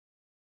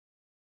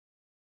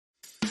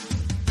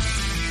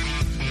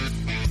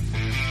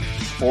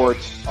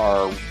sports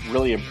are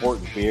really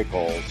important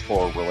vehicles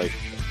for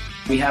relationships.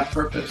 We have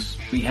purpose.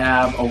 We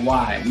have a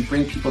why. We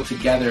bring people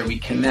together. We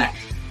connect.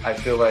 I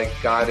feel like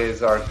God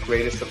is our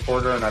greatest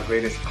supporter and our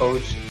greatest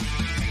coach.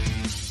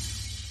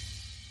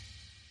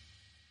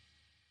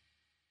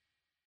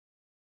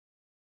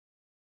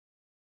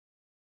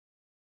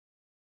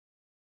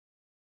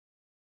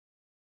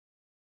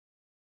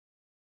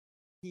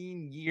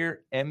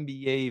 Year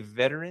NBA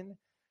veteran,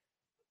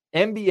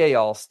 NBA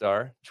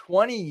All-Star,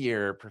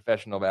 20-year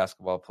professional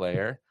basketball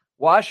player,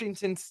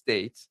 Washington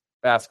State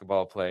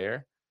basketball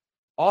player,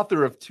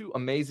 author of 2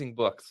 amazing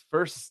books,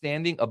 First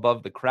Standing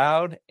Above the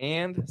Crowd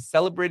and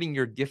Celebrating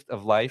Your Gift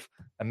of Life,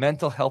 a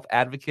mental health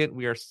advocate.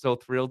 We are so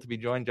thrilled to be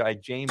joined by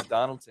James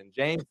Donaldson.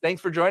 James,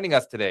 thanks for joining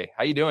us today.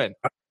 How you doing?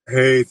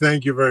 Hey,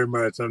 thank you very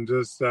much. I'm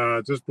just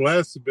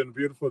blessed. It's been a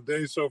beautiful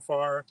day so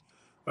far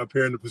up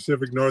here in the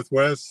Pacific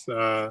Northwest.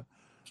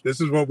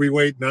 This is what we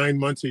wait 9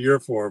 months a year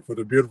for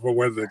the beautiful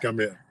weather to come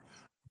in.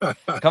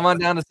 Come on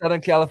down to Southern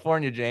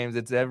California, James.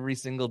 It's every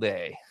single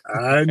day.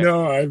 I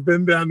know. I've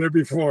been down there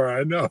before.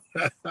 I know.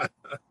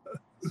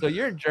 So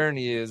your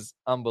journey is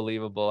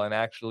unbelievable. And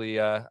actually,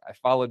 I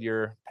followed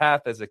your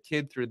path as a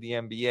kid through the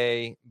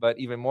NBA, but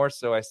even more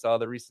so, I saw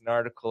the recent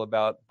article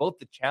about both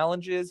the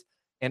challenges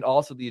and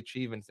also the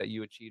achievements that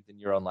you achieved in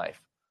your own life.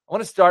 I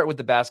want to start with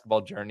the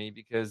basketball journey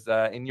because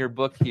in your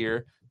book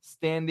here,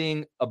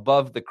 Standing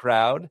Above the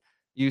Crowd,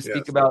 you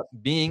speak about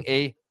being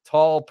a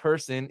tall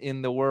person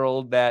in the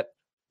world that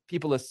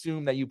people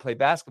assume that you play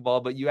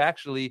basketball, but you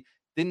actually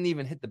didn't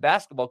even hit the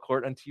basketball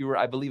court until you were,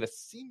 I believe, a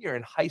senior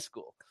in high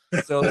school.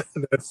 So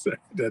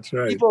that's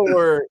right. People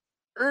were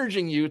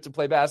urging you to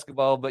play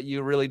basketball, but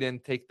you really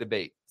didn't take the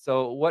bait.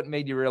 So what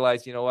made you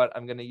realize, you know what,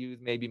 I'm going to use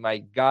maybe my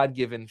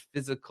God-given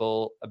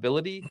physical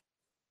ability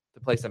to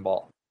play some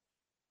ball?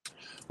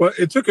 Well,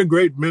 it took a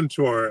great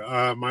mentor.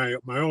 My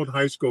old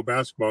high school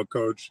basketball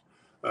coach,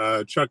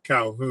 Chuck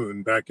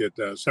Calhoun, back at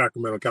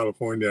Sacramento,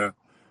 California,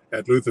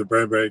 at Luther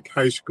Burbank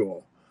High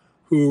School,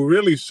 who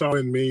really saw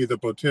in me the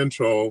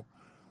potential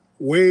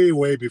way,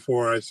 way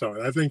before I saw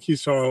it. I think he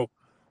saw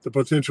the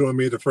potential in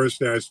me the first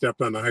day I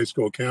stepped on the high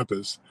school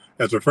campus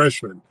as a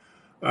freshman.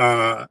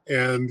 And,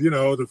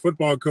 the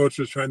football coach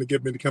was trying to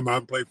get me to come out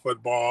and play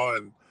football.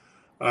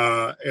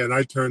 And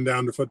I turned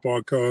down the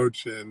football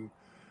coach. And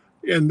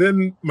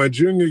then my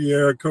junior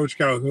year, Coach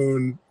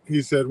Calhoun,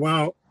 he said,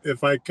 well,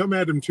 if I come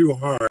at him too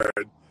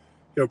hard,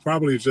 he'll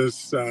probably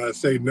just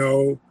say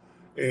no,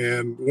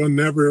 and we'll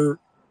never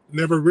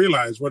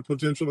realize what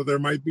potential there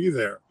might be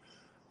there.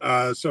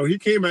 So he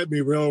came at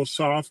me real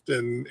soft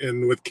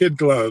and with kid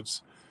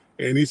gloves,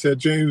 and he said,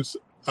 James,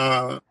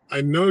 I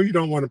know you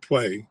don't want to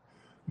play,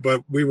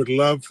 but we would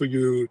love for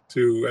you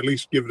to at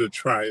least give it a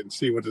try and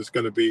see what it's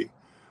going to be.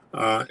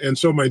 And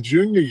so my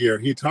junior year,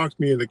 he talked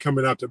me into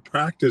coming out to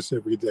practice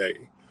every day.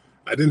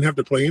 I didn't have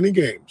to play any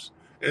games.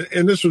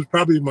 And this was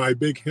probably my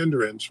big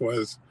hindrance.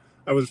 Was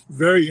I was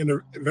very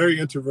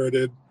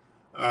introverted,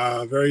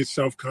 very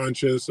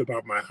self-conscious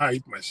about my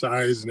height, my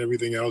size, and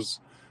everything else.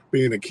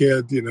 Being a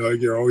kid,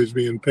 you're always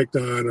being picked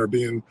on or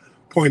being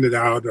pointed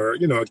out, or,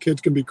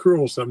 kids can be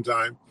cruel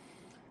sometimes.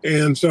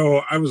 And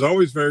so I was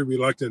always very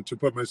reluctant to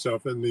put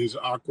myself in these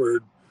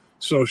awkward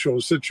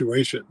social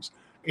situations.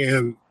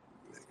 And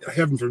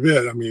heaven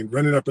forbid,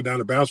 running up and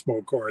down a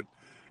basketball court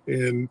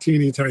in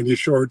teeny tiny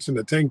shorts and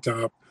a tank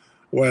top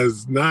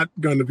was not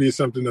going to be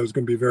something that was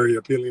going to be very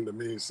appealing to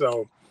me.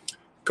 So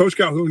Coach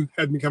Calhoun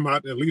had me come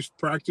out and at least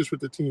practice with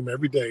the team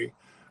every day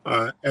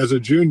as a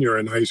junior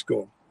in high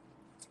school.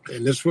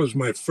 And this was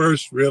my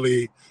first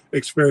really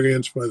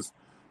experience with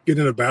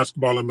getting a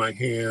basketball in my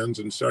hands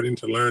and starting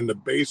to learn the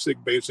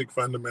basic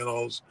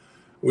fundamentals.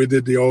 We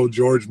did the old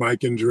George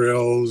Mikan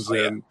drills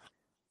and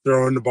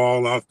throwing the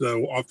ball off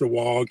the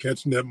wall,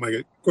 catching it,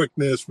 my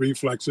quickness,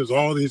 reflexes,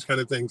 all these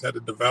kind of things had to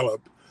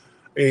develop.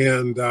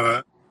 And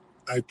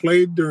I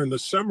played during the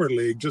summer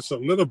league just a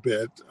little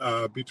bit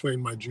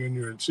between my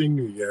junior and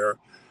senior year.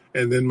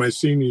 And then my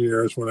senior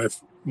year is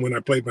when I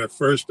played my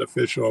first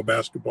official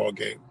basketball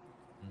game.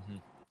 Mm-hmm.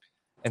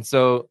 And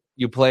so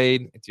you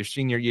played, it's your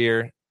senior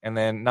year, and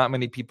then not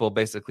many people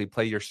basically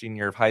play your senior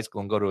year of high school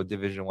and go to a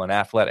Division I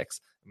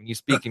athletics. You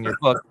speak in your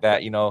book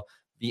that,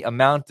 the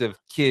amount of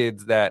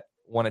kids that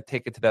want to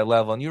take it to that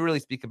level, and you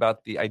really speak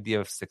about the idea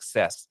of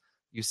success.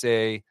 You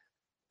say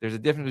there's a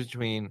difference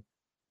between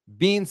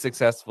being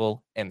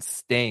successful and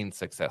staying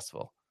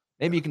successful.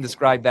 Maybe you can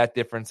describe that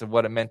difference of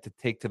what it meant to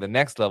take to the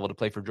next level to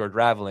play for George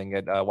Raveling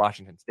at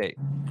Washington State.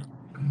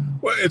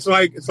 Well, it's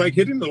like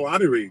hitting the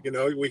lottery.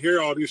 We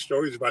hear all these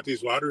stories about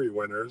these lottery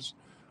winners.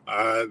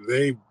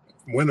 They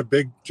win a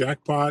big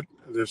jackpot.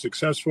 They're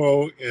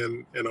successful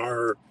in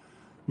our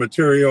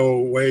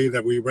material way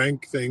that we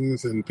rank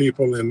things and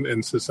people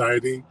in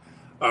society.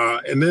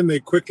 And then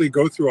they quickly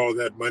go through all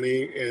that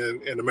money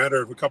in a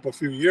matter of a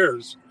few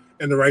years,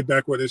 and they're right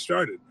back where they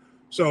started.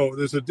 So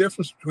there's a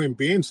difference between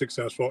being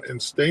successful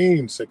and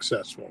staying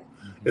successful,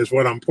 is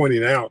what I'm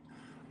pointing out.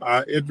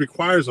 It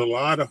requires a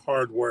lot of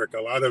hard work,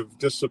 a lot of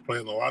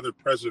discipline, a lot of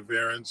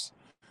perseverance.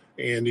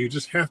 and you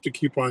just have to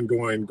keep on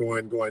going.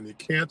 You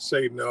can't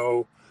say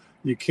no.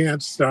 You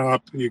can't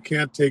stop. You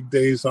can't take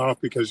days off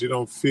because you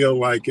don't feel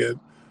like it.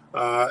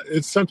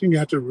 It's something you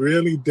have to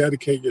really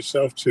dedicate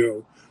yourself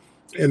to.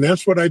 And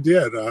that's what I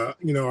did.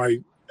 I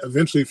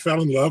eventually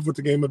fell in love with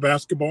the game of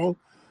basketball.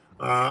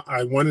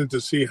 I wanted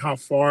to see how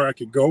far I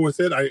could go with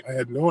it. I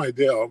had no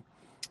idea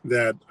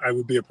that I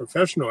would be a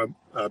professional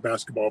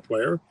basketball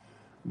player.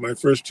 My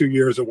first 2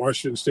 years at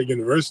Washington State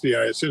University,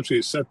 I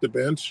essentially set the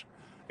bench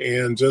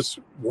and just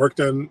worked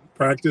on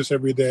practice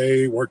every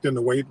day, worked in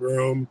the weight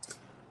room,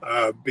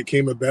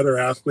 became a better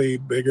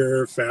athlete,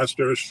 bigger,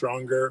 faster,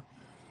 stronger.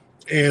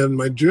 And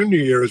my junior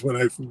year is when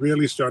I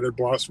really started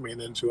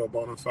blossoming into a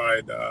bona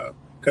fide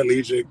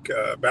collegiate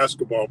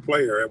basketball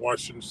player at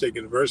Washington State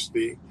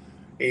University,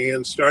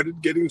 and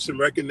started getting some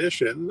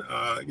recognition,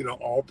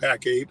 all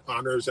Pac-8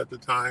 honors at the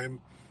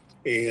time.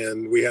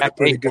 And we had a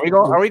pretty good...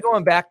 Are we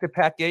going back to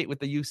Pac-8 with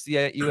the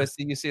USC,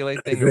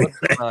 UCLA thing? Or what's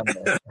going on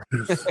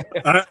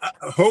there?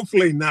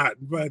 Hopefully not.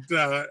 But,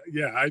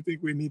 I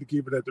think we need to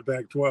keep it at the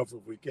Pac-12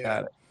 if we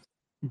can.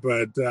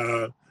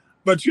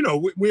 But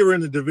we were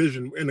in the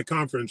division, in the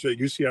conference.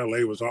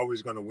 UCLA was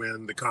always going to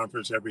win the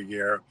conference every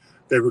year.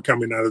 They were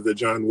coming out of the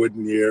John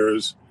Wooden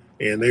years,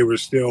 and they were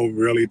still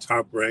really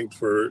top ranked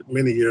for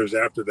many years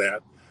after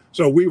that.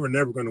 So we were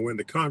never going to win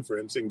the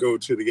conference and go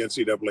to the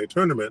NCAA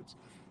tournament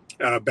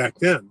back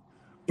then.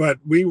 But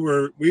we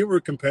were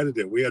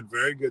competitive. We had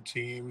very good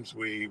teams.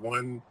 We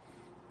won,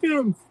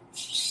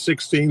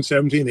 16,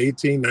 17,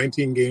 18,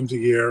 19 games a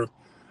year.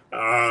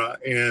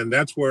 And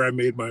that's where I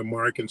made my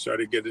mark and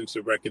started getting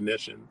some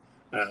recognition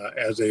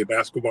as a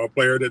basketball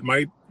player that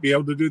might be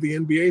able to do the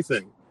NBA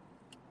thing.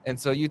 And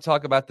so you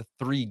talk about the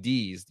 3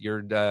 Ds,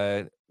 your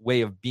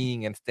way of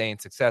being and staying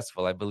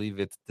successful. I believe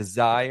it's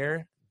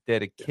desire,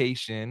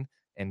 dedication,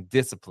 and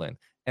discipline.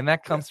 And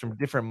that comes from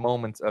different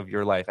moments of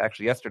your life.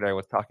 Actually, yesterday I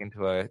was talking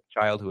to a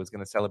child who was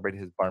going to celebrate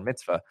his bar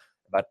mitzvah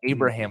about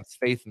Abraham's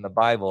faith in the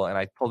Bible. And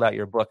I pulled out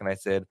your book and I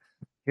said,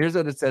 here's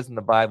what it says in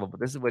the Bible, but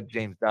this is what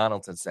James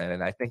Donaldson said.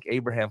 And I think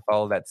Abraham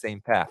followed that same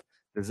path: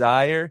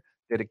 desire,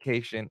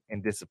 dedication,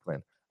 and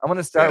discipline. I want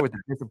to start with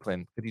the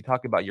discipline, because you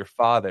talk about your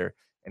father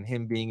and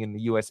him being in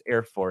the U.S.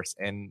 Air Force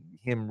and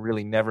him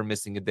really never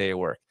missing a day of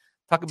work.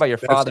 Talk about your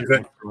father's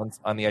influence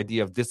on the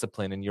idea of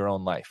discipline in your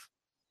own life.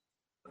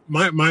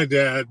 My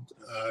dad,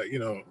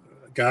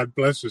 God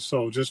bless his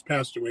soul, just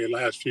passed away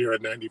last year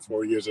at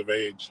 94 years of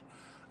age.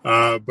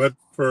 But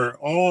for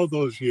all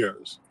those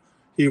years,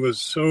 he was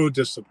so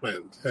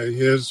disciplined.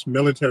 His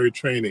military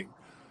training,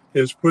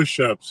 his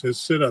push-ups, his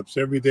sit-ups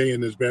every day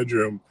in his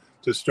bedroom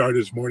to start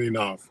his morning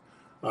off.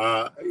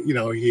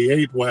 He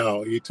ate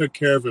well. He took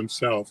care of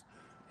himself.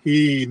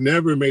 He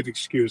never made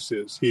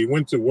excuses. He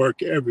went to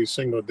work every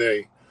single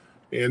day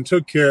and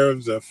took care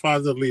of the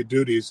fatherly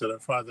duties that a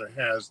father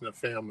has in a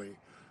family,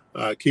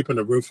 keeping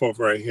a roof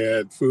over our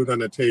head, food on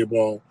the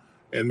table,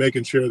 and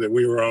making sure that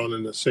we were all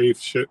in a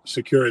safe,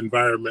 secure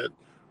environment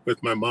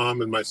with my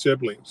mom and my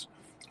siblings.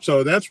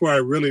 So that's where I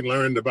really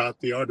learned about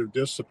the art of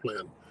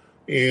discipline.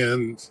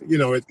 And,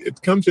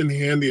 it comes in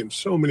handy in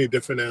so many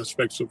different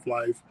aspects of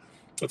life.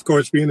 Of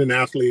course, being an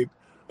athlete,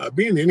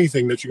 being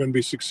anything that you're going to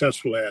be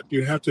successful at,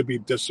 you have to be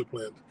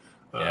disciplined.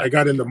 I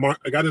got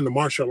into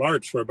martial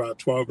arts for about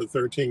 12 or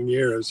 13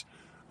 years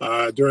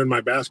during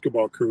my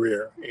basketball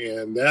career.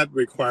 And that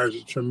requires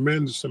a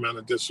tremendous amount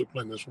of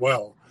discipline as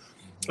well.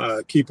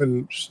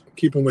 Keeping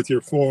with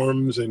your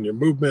forms and your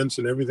movements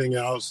and everything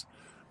else.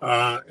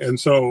 And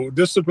so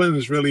discipline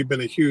has really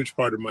been a huge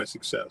part of my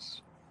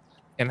success.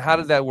 And how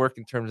does that work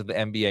in terms of the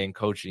NBA and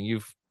coaching?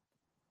 You've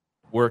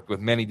worked with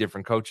many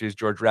different coaches,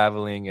 George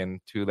Raveling, and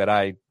 2 that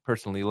I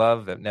personally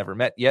love that never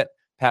met yet,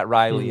 Pat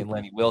Riley and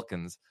Lenny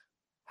Wilkins.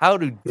 How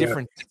do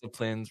different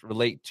disciplines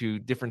relate to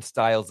different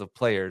styles of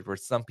players, where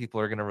some people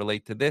are going to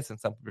relate to this and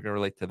some people are going to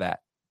relate to that?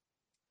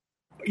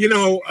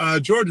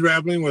 George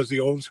Raveling was the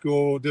old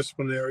school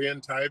disciplinarian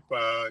type,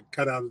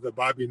 cut out of the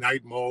Bobby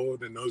Knight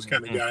mold and those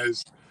kind of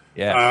guys.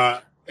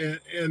 Yeah.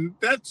 And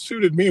that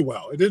suited me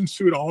well. It didn't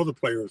suit all the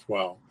players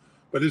well,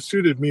 but it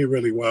suited me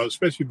really well,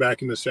 especially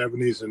back in the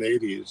 70s and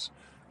 80s.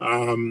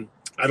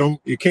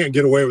 You can't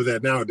get away with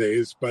that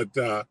nowadays, but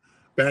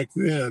back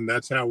then,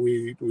 that's how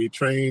we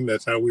trained.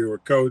 That's how we were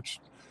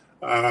coached.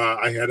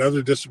 I had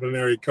other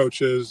disciplinary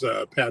coaches,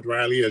 Pat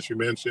Riley, as you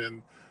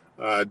mentioned,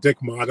 Dick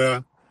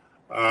Motta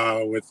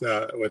with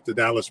the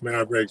Dallas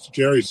Mavericks,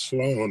 Jerry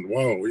Sloan.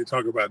 Whoa, you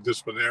talk about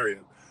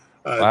disciplinarian.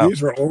 Wow.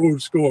 These were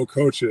old school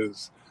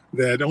coaches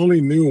that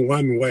only knew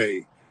one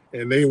way,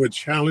 and they would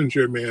challenge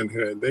your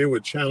manhood. They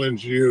would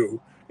challenge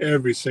you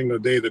every single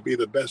day to be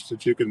the best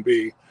that you can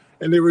be.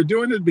 And they were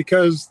doing it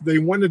because they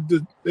wanted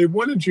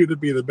you to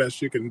be the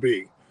best you can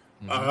be.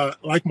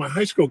 Like my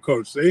high school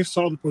coach, they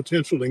saw the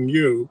potential in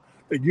you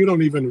that you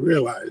don't even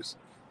realize.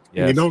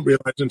 Yes. You don't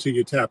realize until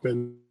you tap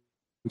into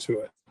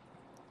it.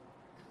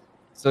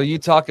 So you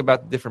talk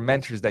about the different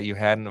mentors that you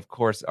had, and of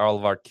course, all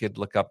of our kids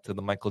look up to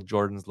the Michael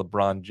Jordans,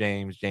 LeBron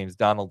James, James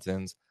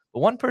Donaldsons. But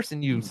one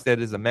person you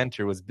said as a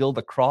mentor was Bill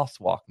the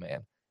Crosswalk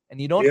Man.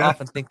 And you don't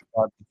often think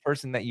about the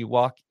person that you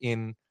walk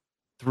in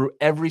through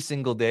every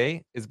single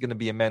day is going to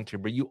be a mentor,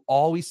 but you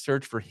always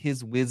search for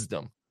his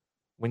wisdom.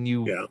 When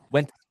you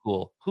went to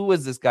school, who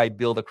was this guy,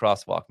 Bill the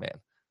Crosswalk Man?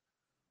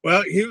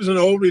 Well, he was an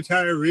old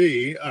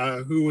retiree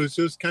who was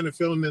just kind of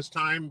filling his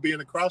time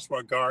being a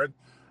crosswalk guard.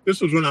 This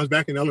was when I was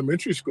back in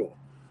elementary school.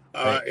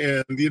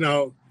 And,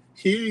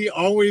 he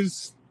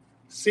always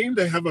seemed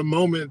to have a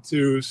moment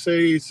to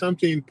say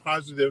something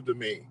positive to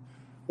me,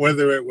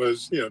 whether it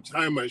was,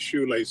 tie my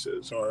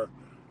shoelaces or,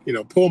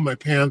 pull my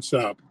pants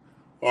up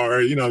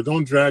or,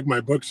 don't drag my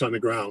books on the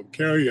ground,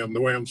 carry them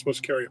the way I'm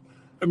supposed to carry them.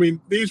 I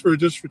mean, these were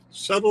just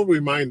subtle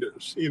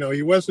reminders.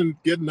 He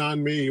wasn't getting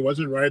on me. He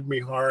wasn't riding me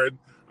hard.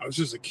 I was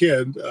just a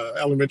kid,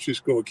 elementary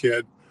school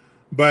kid.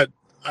 But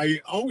I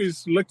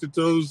always looked at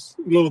those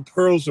little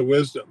pearls of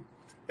wisdom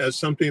as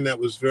something that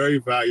was very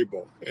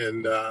valuable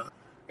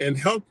and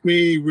helped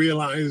me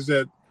realize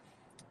that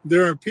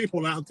there are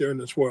people out there in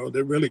this world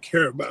that really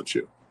care about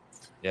you.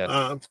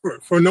 Yeah.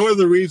 For no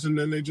other reason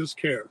than they just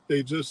care.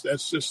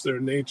 That's just their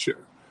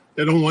nature.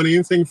 They don't want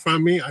anything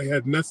from me. I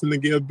had nothing to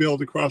give Bill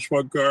the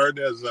Crosswalk Guard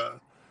as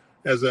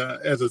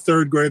a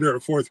third grader or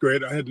fourth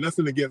grader. I had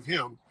nothing to give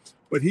him,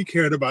 but he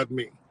cared about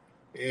me.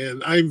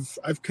 And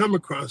I've come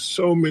across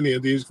so many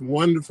of these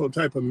wonderful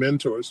type of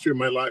mentors through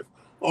my life.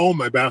 All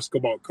my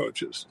basketball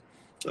coaches,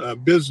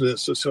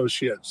 business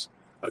associates,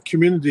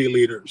 community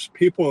leaders,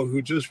 people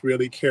who just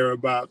really care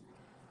about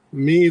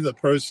me, the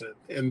person,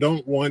 and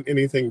don't want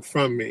anything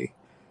from me,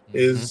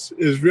 is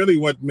really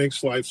what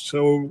makes life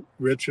so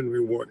rich and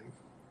rewarding.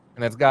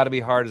 And it's got to be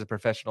hard as a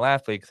professional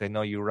athlete, because I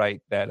know you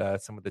write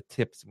that some of the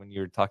tips when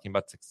you're talking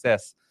about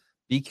success,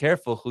 be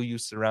careful who you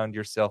surround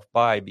yourself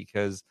by,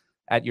 because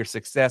at your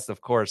success,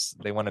 of course,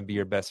 they want to be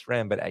your best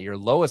friend. But at your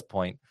lowest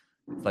point,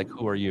 it's like,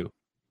 who are you?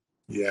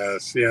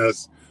 Yes.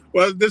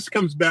 Well, this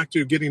comes back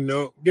to getting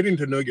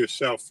to know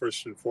yourself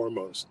first and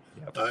foremost.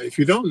 Yep. If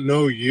you don't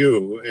know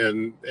you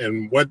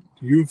and what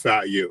you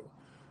value,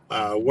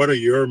 what are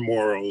your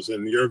morals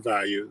and your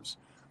values,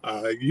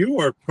 you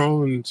are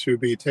prone to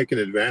be taken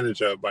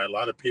advantage of by a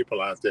lot of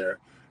people out there,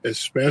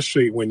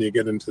 especially when you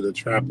get into the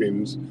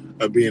trappings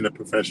of being a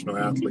professional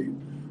athlete.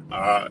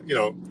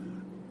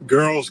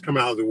 Girls come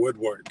out of the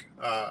woodwork.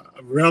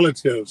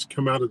 Relatives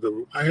come out of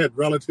I had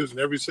relatives in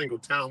every single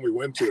town we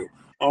went to.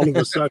 All of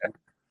a sudden,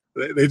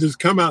 they just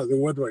come out of the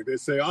woodwork. They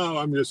say, "Oh,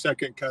 I'm your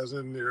second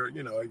cousin. You're,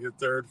 your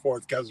third,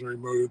 fourth cousin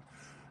removed,"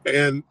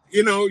 and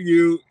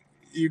you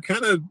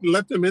kind of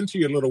let them into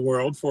your little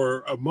world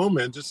for a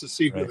moment just to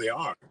see who they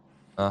are.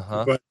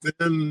 But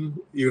then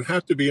you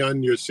have to be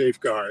on your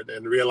safeguard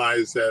and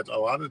realize that a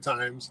lot of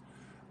times,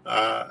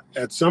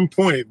 at some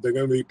point, they're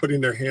going to be putting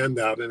their hand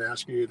out and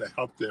asking you to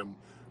help them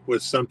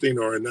with something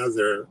or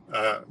another,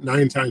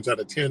 9 times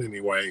out of 10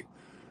 anyway.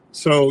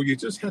 So you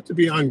just have to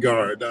be on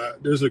guard.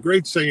 There's a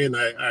great saying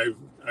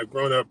I've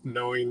grown up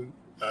knowing,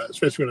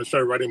 especially when I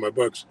started writing my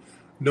books: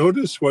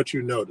 notice what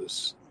you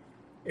notice.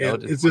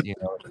 And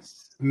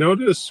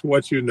notice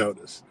what you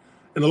notice.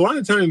 And a lot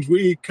of times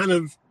we kind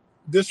of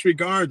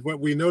disregard what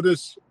we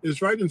notice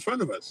is right in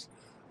front of us.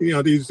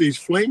 These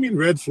flaming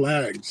red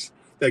flags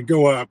that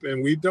go up,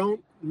 and we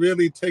don't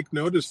really take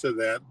notice of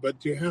that,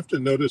 but you have to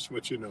notice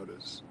what you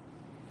notice.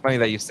 Funny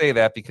that you say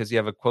that, because you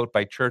have a quote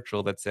by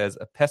Churchill that says,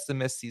 "A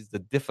pessimist sees the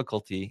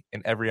difficulty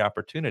in every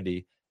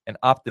opportunity, an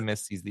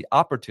optimist sees the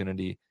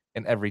opportunity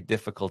in every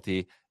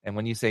difficulty." And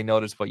when you say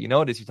notice what you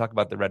notice, you talk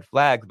about the red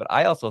flags, but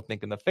I also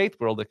think in the faith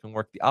world, it can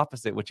work the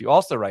opposite, which you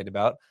also write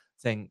about,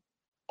 saying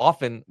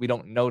often we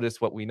don't notice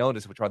what we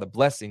notice, which are the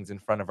blessings in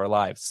front of our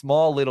lives.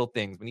 Small little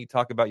things. When you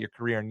talk about your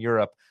career in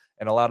Europe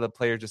and a lot of the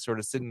players just sort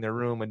of sit in their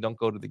room and don't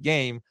go to the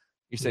game,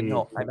 you said,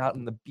 "No, I'm out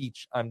on the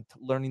beach. I'm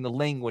learning the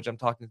language. I'm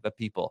talking to the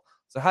people."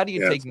 So how do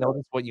you take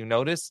notice what you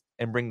notice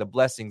and bring the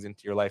blessings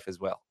into your life as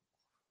well?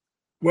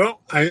 Well,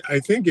 I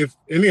think if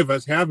any of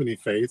us have any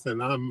faith, and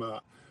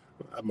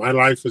my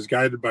life is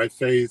guided by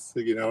faith.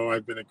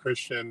 I've been a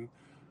Christian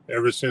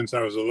ever since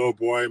I was a little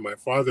boy. My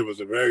father was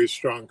a very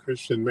strong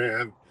Christian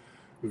man,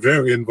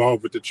 very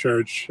involved with the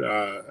church.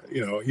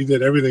 He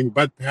did everything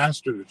but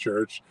pastor the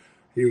church.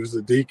 He was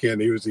the deacon.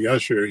 He was the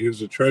usher. He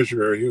was the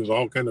treasurer. He was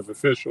all kind of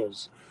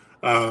officials.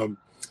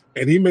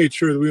 And he made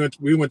sure that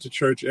we went to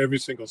church every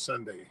single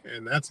Sunday.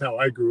 And that's how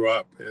I grew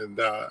up. And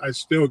I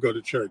still go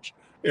to church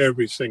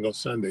every single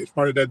Sunday. It's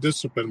part of that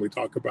discipline we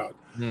talk about.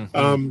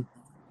 Mm-hmm.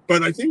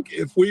 But I think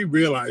if we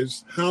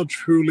realize how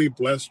truly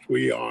blessed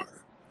we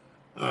are,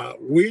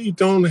 we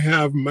don't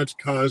have much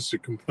cause to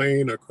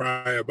complain or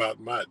cry about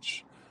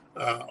much.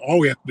 All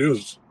we have to do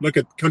is look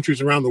at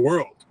countries around the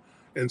world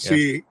and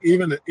see,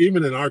 even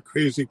in our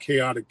crazy,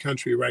 chaotic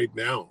country right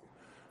now,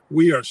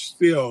 we are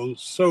still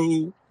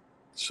so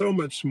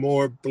much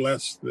more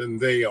blessed than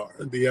they are,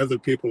 the other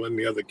people in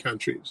the other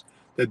countries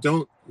that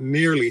don't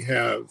nearly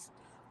have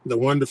the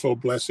wonderful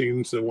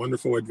blessings, the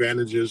wonderful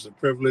advantages, the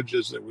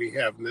privileges that we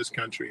have in this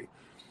country.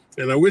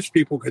 And I wish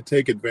people could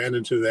take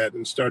advantage of that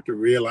and start to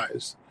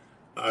realize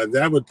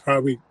that would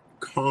probably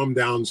calm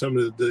down some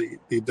of the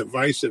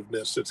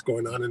divisiveness that's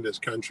going on in this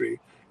country,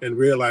 and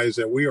realize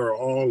that we are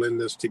all in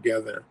this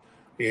together,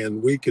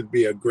 and we could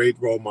be a great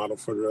role model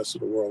for the rest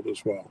of the world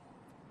as well.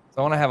 So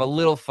I want to have a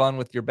little fun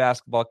with your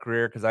basketball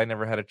career because I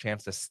never had a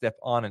chance to step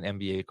on an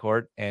NBA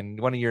court. And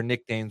one of your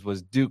nicknames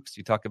was Dukes.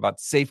 You talk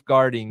about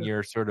safeguarding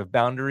your sort of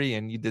boundary,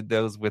 and you did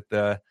those with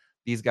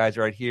these guys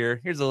right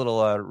here. Here's a little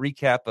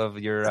recap of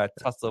your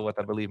tussle with,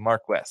 I believe,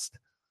 Mark West.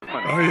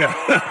 Oh, yeah.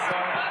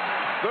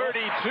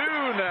 32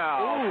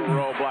 now for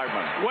Earl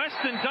Blackman. West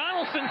and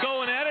Donaldson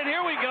going at it.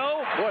 Here we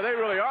go. Boy, they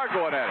really are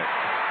going at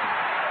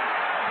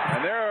it.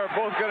 And they're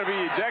both going to be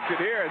ejected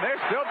here, and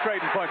they're still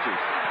trading punches.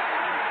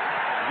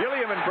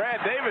 Gilliam and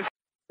Brad Davis.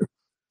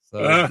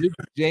 So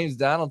James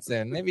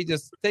Donaldson, maybe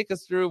just take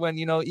us through when,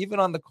 even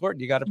on the court,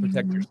 you got to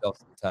protect yourself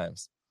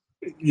sometimes.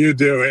 You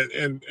do it.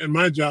 And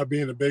my job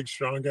being a big,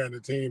 strong guy on the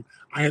team,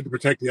 I had to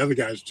protect the other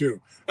guys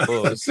too.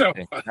 Oh, so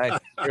nice.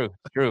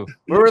 True.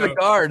 Where were the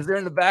guards? They're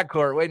in the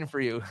backcourt waiting for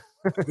you.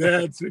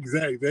 That's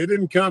exactly. They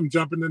didn't come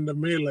jumping into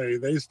melee.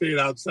 They stayed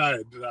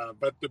outside.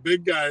 But the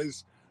big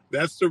guys,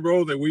 that's the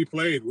role that we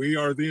played. We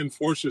are the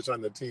enforcers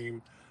on the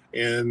team.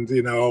 And,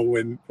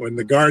 when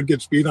the guard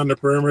gets beat on the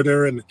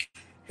perimeter and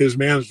his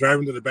man's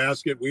driving to the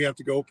basket, we have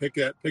to go pick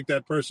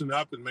that person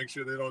up and make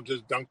sure they don't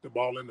just dunk the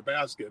ball in the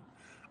basket.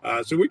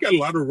 So we got a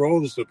lot of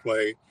roles to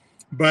play.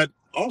 But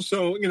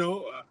also,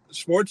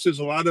 sports is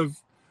a lot of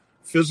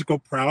physical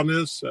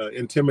prowess,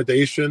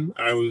 intimidation.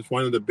 I was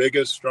one of the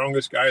biggest,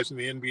 strongest guys in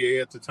the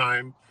NBA at the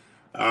time.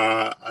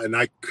 And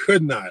I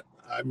could not.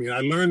 I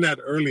learned that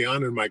early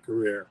on in my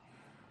career,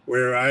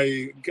 where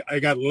I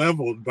got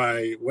leveled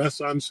by Wes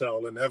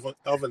Unseld and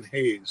Elvin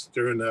Hayes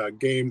during a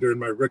game during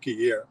my rookie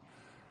year.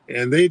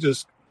 And they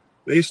just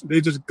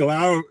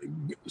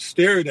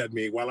stared at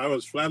me while I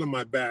was flat on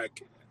my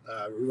back,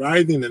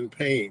 writhing in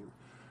pain.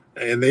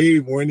 And they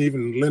weren't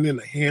even lending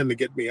a hand to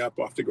get me up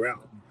off the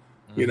ground,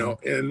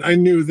 And I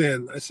knew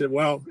then, I said,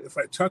 well, if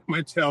I tuck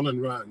my tail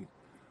and run,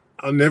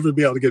 I'll never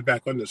be able to get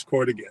back on this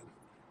court again.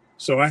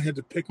 So I had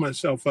to pick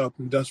myself up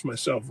and dust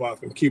myself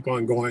off and keep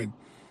on going.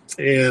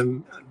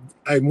 And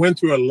I went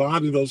through a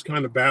lot of those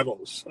kind of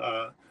battles.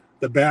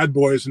 The bad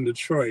boys in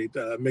Detroit,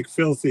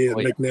 McFilthy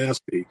and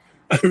McNasty,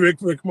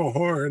 Rick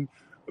Mahorn,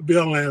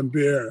 Bill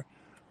Lambier,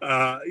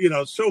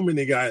 so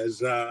many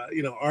guys,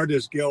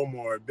 Artis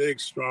Gilmore, big,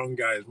 strong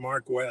guys,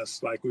 Mark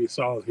West, like we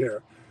saw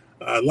here.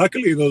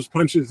 Luckily, those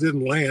punches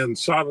didn't land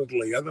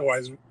solidly.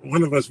 Otherwise,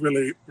 one of us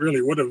really,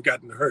 really would have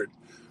gotten hurt.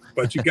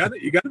 But you got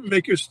to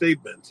make your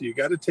statements. You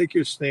got to take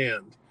your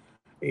stand.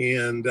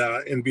 And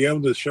be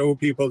able to show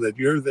people that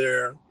you're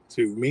there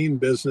to mean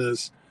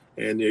business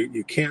and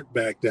you can't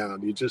back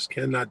down. You just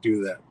cannot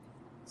do that.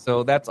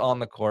 So that's on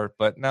the court.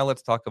 But now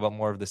let's talk about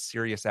more of the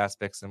serious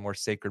aspects and more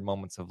sacred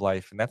moments of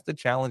life. And that's the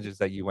challenges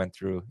that you went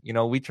through.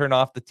 We turn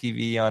off the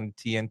TV on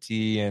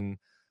TNT and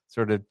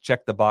sort of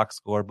check the box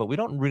score, but we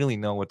don't really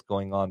know what's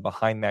going on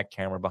behind that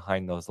camera,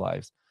 behind those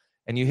lives.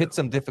 And you hit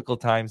some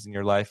difficult times in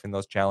your life and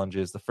those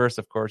challenges. The first,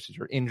 of course, is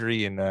your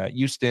injury in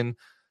Houston,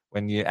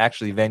 when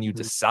you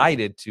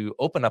decided to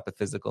open up a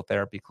physical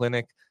therapy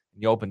clinic.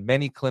 You opened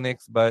many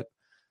clinics, but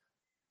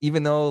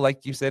even though,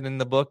 like you said in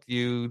the book,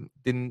 you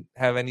didn't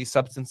have any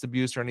substance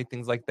abuse or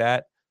anything like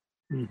that,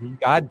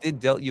 God did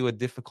dealt you a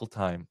difficult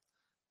time.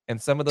 And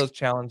some of those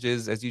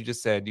challenges, as you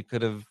just said, you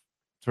could have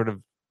sort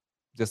of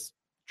just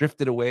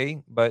drifted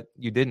away, but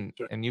you didn't.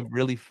 And you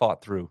really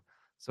fought through.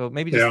 So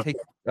maybe just take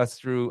us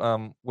through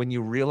when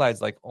you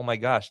realized, like, oh my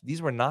gosh,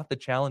 these were not the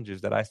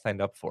challenges that I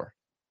signed up for.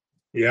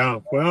 Yeah,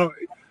 well,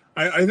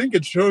 I think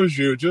it shows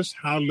you just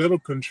how little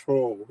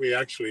control we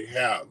actually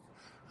have.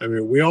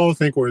 We all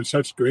think we're in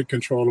such great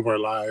control of our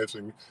lives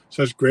and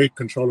such great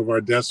control of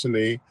our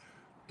destiny.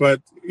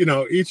 But,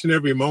 each and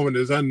every moment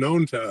is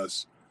unknown to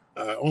us.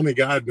 Only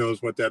God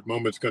knows what that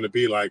moment's going to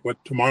be like,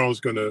 what tomorrow's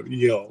going to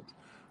yield.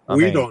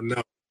 Amen. We don't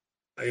know.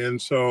 And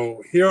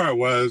so here I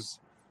was,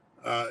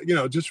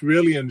 just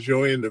really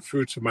enjoying the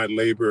fruits of my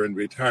labor in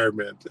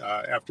retirement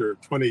after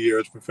 20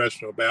 years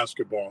professional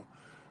basketball.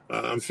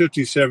 I'm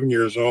 57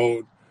 years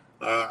old.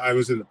 I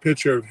was in the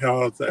picture of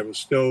health. I was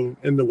still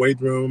in the weight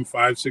room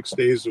 5-6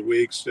 days a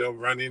week, still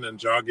running and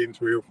jogging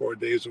 3 or 4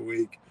 days a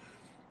week,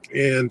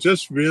 and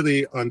just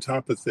really on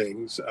top of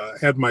things.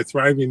 Had my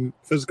thriving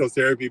physical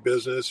therapy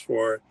business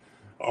for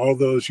all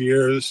those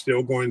years,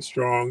 still going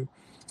strong.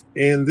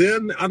 And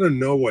then out of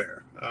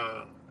nowhere,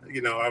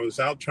 I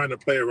was out trying to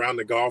play around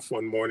the golf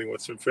one morning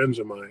with some friends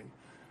of mine,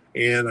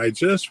 and I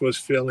just was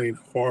feeling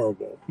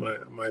horrible.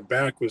 My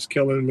back was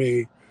killing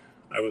me.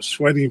 I was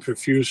sweating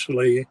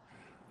profusely.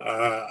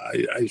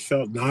 I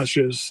felt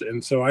nauseous.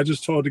 And so I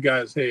just told the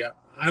guys, hey,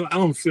 I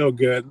don't feel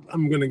good.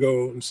 I'm going to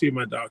go and see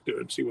my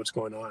doctor and see what's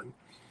going on.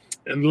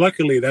 And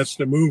luckily, that's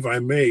the move I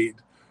made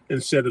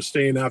instead of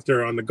staying out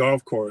there on the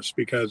golf course,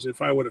 because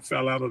if I would have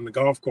fell out on the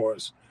golf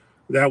course,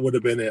 that would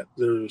have been it.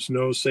 There was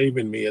no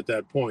saving me at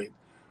that point.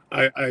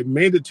 I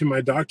made it to my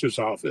doctor's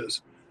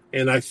office,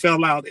 and I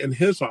fell out in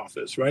his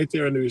office right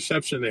there in the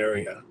reception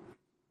area.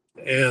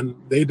 And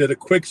they did a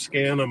quick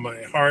scan on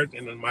my heart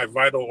and on my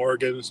vital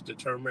organs,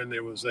 determined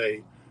there was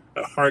a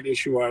heart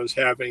issue I was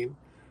having,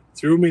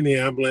 threw me in the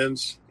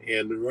ambulance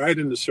and right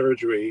into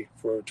surgery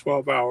for a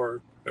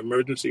 12-hour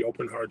emergency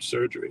open heart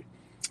surgery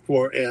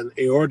for an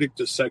aortic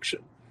dissection.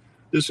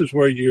 this is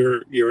where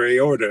your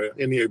aorta,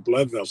 any of your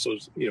blood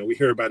vessels, we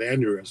hear about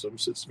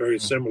aneurysms. It's very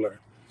similar.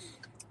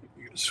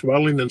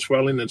 Swelling and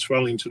swelling and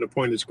swelling to the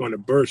point it's going to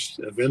burst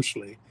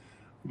eventually.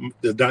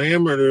 The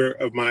diameter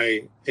of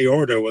my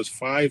aorta was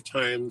 5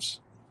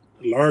 times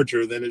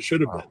larger than it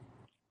should have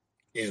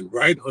been, and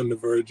right on the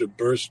verge of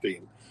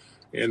bursting.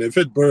 And if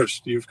it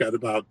bursts, you've got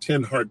about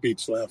 10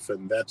 heartbeats left,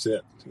 and that's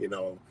it.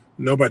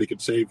 Nobody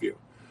could save you.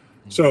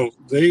 So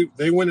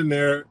they went in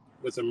there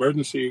with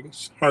emergency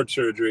heart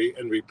surgery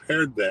and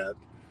repaired that.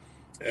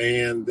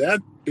 And that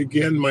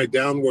began my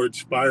downward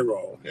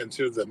spiral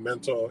into the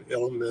mental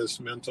illness,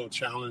 mental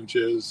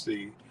challenges,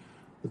 the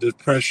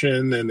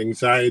depression and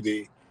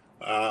anxiety.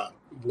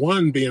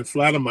 One, being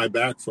flat on my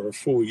back for a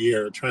full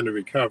year, trying to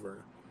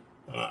recover.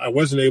 I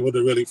wasn't able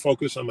to really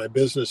focus on my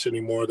business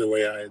anymore the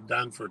way I had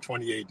done for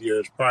 28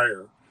 years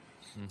prior.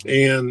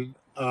 And,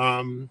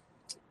 I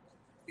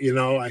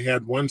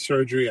had one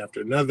surgery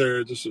after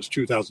another. This was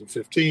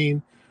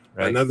 2015.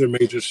 Right. Another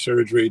major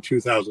surgery,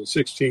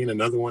 2016,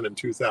 another one in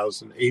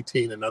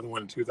 2018, another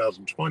one in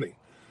 2020.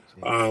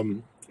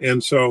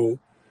 And so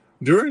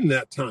during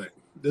that time,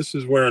 this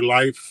is where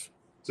life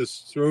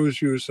just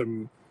throws you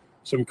some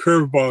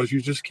curveballs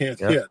you just can't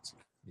hit.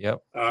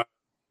 Yep.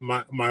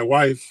 My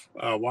wife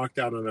walked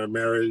out on our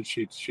marriage.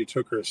 She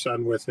took her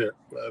son with her,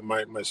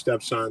 my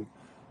stepson.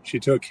 She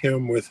took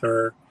him with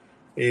her,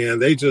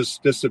 and they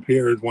just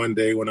disappeared one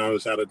day when I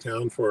was out of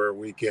town for a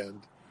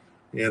weekend.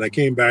 And I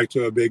came back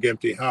to a big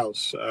empty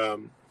house.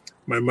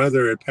 My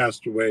mother had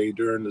passed away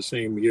during the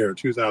same year,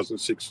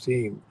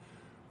 2016.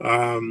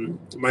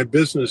 My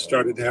business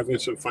started having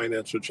some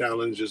financial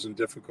challenges and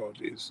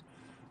difficulties.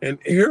 And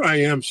here I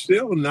am,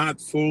 still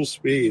not full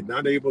speed,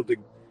 not able to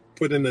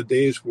put in a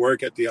day's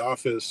work at the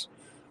office,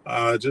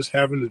 just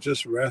having to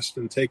just rest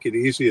and take it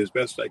easy as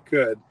best I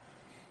could.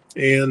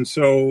 And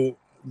so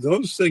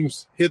those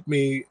things hit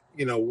me,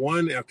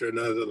 one after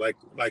another, like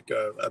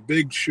a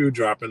big shoe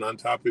dropping on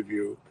top of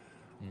you.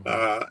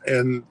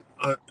 And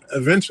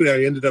eventually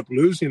I ended up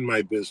losing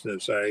my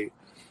business. I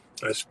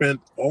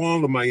spent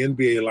all of my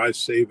NBA life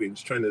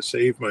savings trying to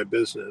save my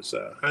business,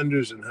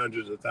 hundreds and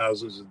hundreds of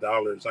thousands of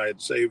dollars I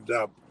had saved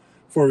up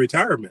for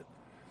retirement.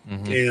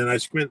 And I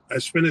spent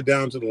it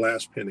down to the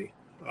last penny,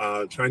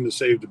 trying to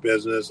save the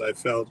business. I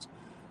felt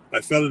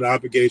an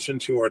obligation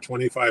to our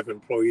 25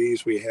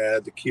 employees we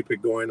had to keep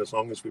it going as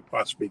long as we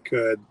possibly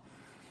could.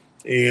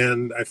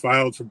 And I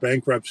filed for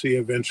bankruptcy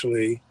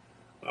eventually.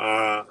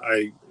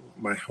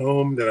 My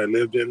home that I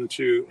lived in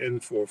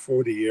for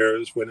 40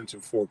 years went into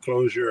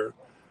foreclosure.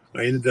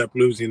 I ended up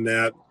losing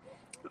that.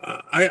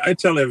 I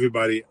tell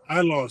everybody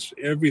I lost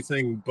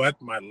everything but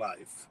my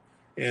life.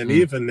 And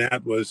even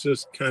that was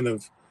just kind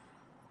of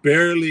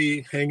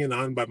barely hanging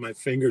on by my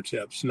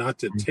fingertips not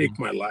to take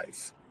my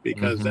life,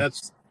 because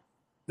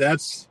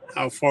that's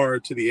how far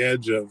to the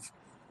edge of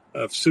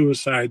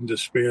suicide and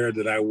despair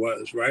that I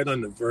was, right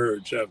on the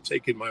verge of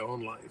taking my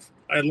own life.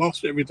 I had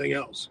lost everything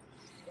else.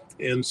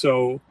 And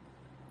so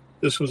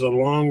this was a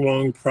long,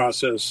 long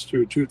process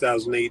through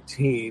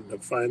 2018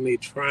 of finally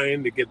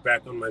trying to get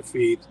back on my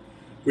feet,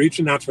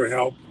 reaching out for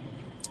help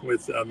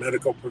with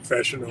medical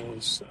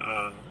professionals,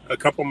 a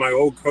couple of my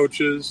old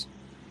coaches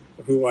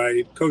who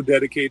I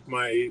co-dedicate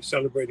my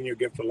Celebrating Your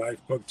Gift of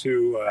Life book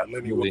to,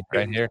 Lenny Wilkins.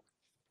 Right here.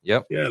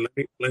 Yep. Yeah,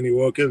 Lenny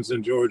Wilkins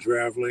and George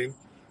Raveling.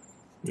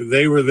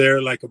 They were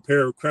there like a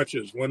pair of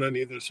crutches, one on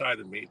either side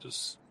of me,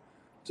 just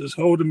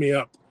holding me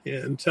up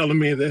and telling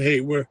me that,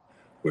 hey, we're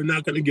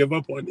not going to give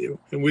up on you,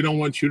 and we don't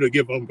want you to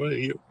give up on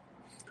you.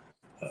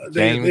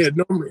 They had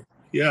known me.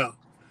 Yeah.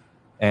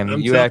 And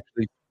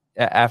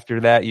after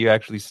that, you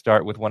actually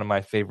start with one of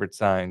my favorite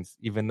signs.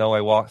 Even though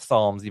I walk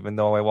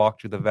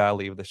through the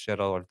valley of the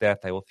shadow of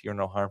death, I will fear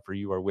no harm, for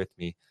you are with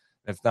me.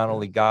 And it's not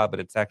only God, but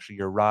it's actually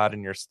your rod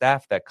and your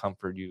staff that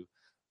comfort you.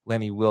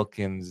 Lenny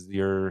Wilkins,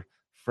 your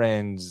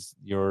friends,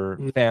 your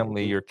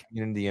family, your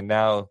community, and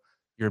now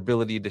your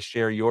ability to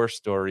share your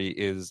story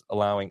is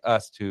allowing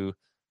us to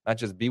not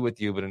just be with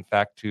you, but in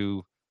fact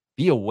to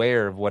be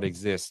aware of what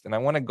exists. And I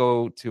want to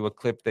go to a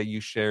clip that you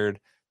shared,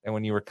 and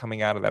when you were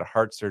coming out of that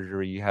heart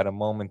surgery, you had a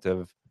moment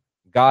of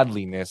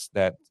godliness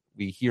that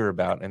we hear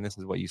about, and this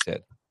is what you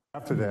said.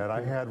 After that,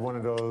 I had one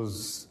of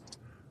those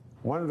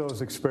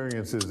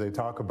experiences they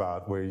talk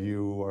about where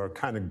you are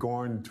kind of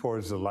going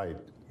towards the light,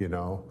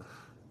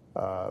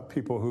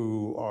 People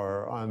who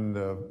are on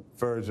the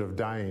verge of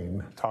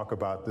dying talk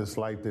about this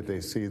light that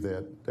they see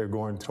that they're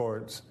going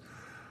towards.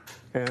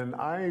 And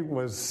I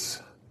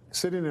was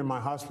sitting in my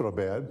hospital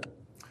bed,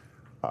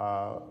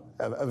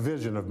 a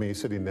vision of me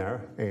sitting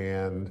there,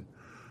 and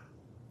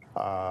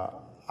I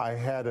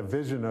had a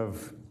vision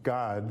of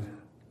God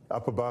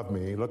up above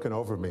me, looking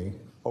over me,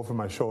 over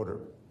my shoulder.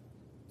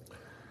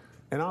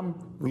 And I'm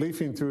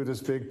leafing through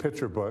this big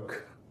picture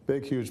book,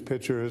 big, huge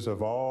pictures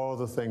of all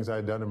the things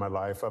I'd done in my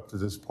life up to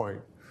this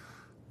point.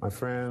 My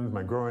friends,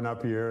 my growing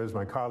up years,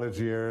 my college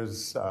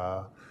years,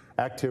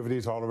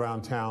 activities all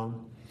around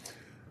town.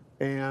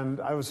 And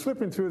I was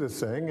flipping through this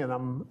thing, and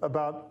I'm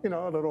about, a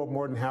little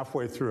more than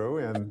halfway through,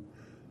 and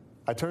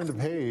I turned the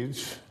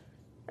page,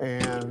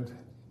 and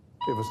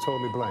It was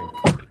totally blank.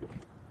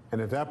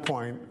 And at that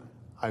point,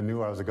 I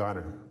knew I was a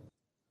goner.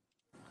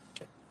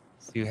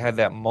 So you had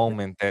that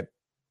moment that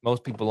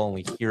most people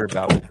only hear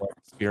about or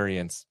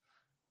experience.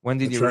 When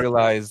did you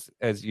realize,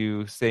 as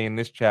you say in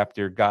this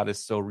chapter, God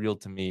is so real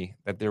to me,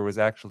 that there was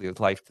actually a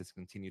life to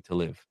continue to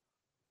live?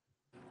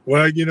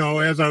 Well,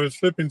 as I was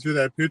flipping through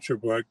that picture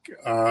book,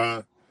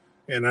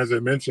 and as I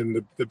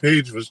mentioned, the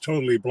page was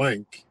totally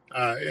blank.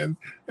 And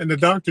the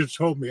doctors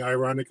told me,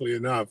 ironically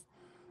enough,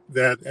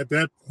 that at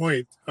that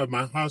point of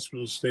my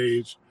hospital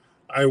stage,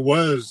 I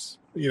was,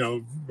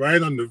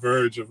 right on the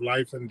verge of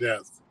life and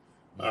death.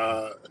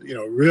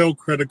 Real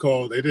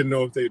critical. They didn't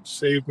know if they'd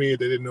save me.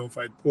 They didn't know if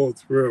I'd pull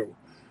through.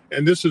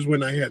 And this is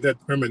when I had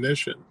that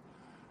premonition.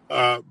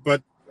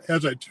 But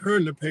as I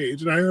turned the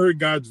page, and I heard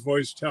God's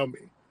voice tell me,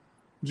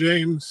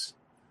 James,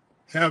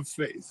 have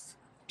faith.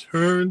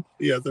 Turn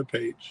the other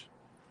page.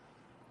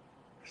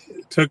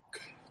 It took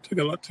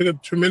a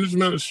tremendous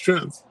amount of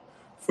strength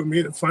for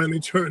me to finally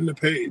turn the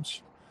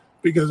page,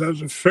 because I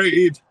was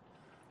afraid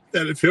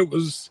that if it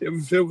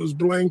was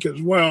blank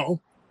as well,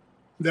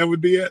 that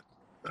would be it.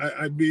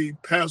 I'd be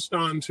passed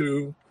on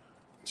to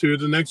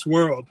the next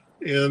world.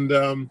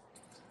 And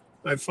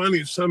I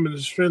finally summoned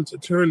the strength to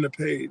turn the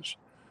page.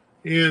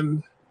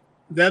 And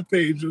that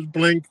page was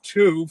blank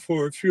too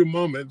for a few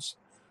moments.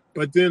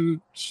 But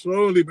then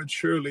slowly but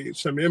surely,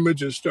 some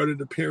images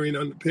started appearing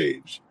on the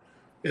page.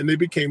 And they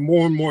became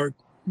more and more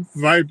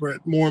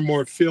vibrant, more and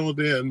more filled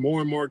in,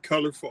 more and more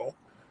colorful.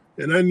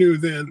 And I knew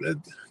then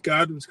that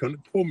God was going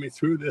to pull me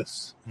through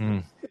this.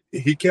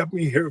 He kept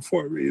me here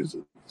for a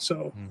reason.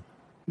 So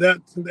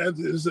that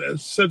is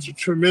such a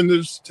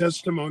tremendous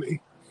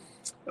testimony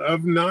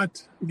of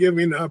not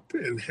giving up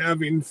and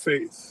having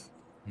faith.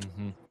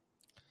 Mm-hmm.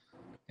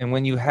 And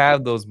when you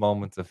have those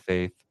moments of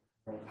faith,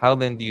 how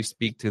then do you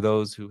speak to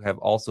those who have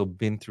also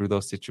been through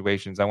those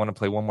situations? I want to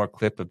play one more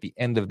clip of the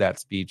end of that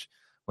speech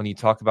when you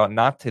talk about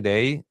not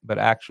today, but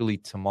actually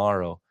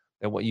tomorrow,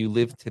 that what you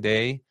live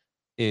today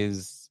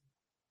is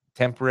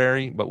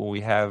temporary, but what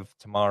we have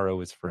tomorrow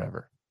is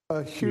forever.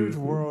 A huge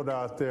world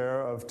out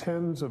there of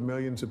tens of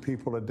millions of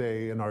people a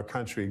day in our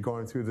country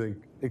going through the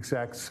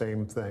exact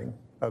same thing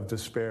of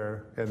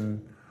despair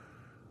and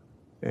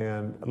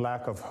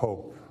lack of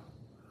hope.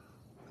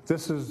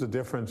 This is the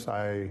difference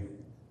I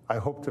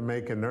hope to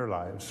make in their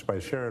lives by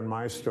sharing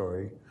my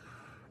story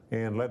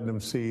and letting them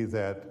see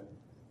that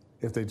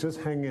if they just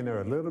hang in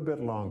there a little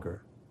bit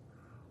longer,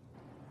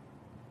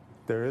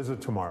 there is a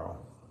tomorrow,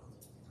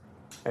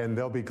 and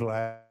they'll be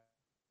glad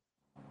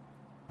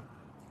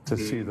to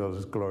see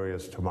those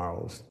glorious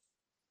tomorrows.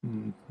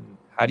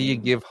 How do you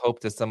give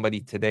hope to somebody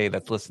today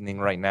that's listening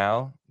right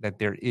now that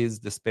there is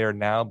despair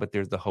now, but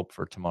there's the hope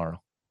for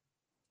tomorrow?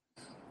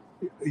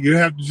 You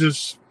have to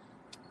just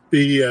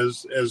be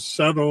as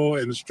subtle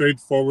and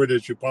straightforward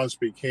as you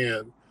possibly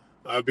can,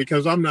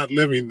 because I'm not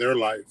living their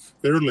life.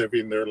 They're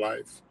living their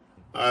life.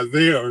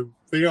 They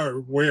are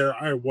where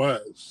I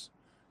was.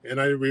 And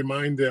I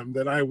remind them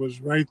that I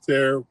was right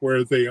there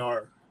where they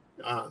are,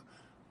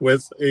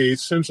 with a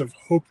sense of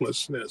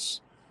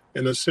hopelessness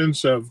and a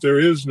sense of there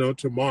is no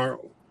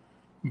tomorrow.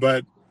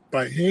 But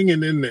by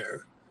hanging in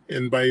there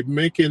and by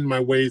making my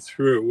way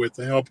through with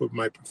the help of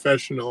my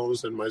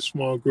professionals and my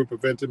small group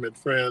of intimate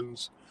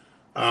friends,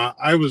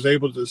 I was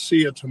able to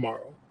see a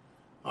tomorrow.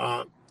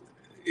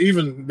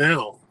 Even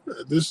now,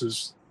 this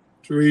is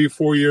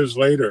 3-4 years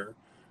later,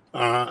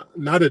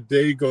 not a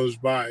day goes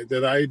by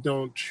that I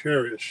don't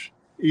cherish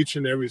each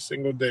and every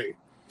single day.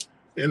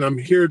 And I'm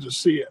here to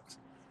see it.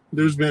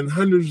 There's been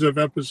hundreds of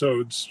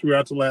episodes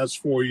throughout the last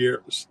 4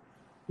 years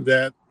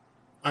that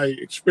I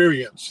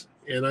experienced.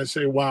 And I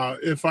say, wow,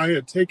 if I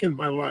had taken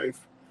my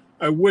life,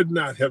 I would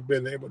not have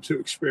been able to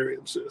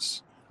experience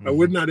this. I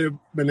would not have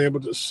been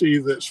able to see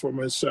this for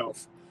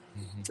myself.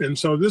 And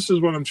so this is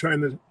what I'm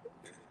trying to,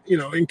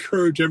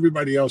 encourage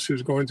everybody else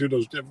who's going through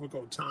those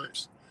difficult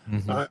times.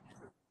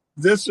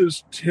 This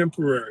is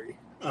temporary.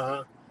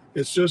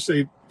 It's just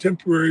a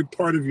temporary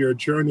part of your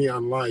journey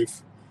on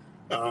life.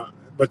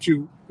 But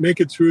you make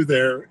it through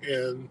there,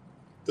 and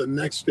the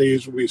next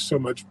days will be so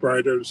much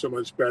brighter and so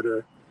much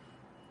better.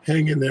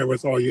 Hang in there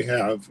with all you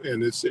have,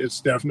 and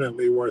it's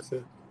definitely worth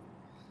it.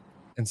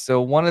 And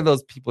so one of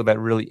those people that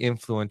really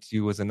influenced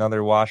you was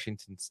another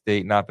Washington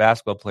State, not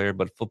basketball player,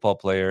 but football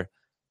player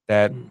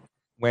that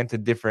went a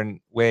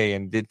different way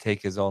and did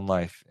take his own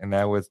life. And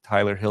that was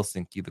Tyler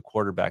Hilsinky, the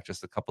quarterback,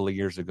 just a couple of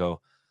years ago.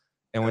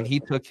 And when he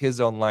took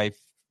his own life,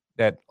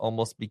 that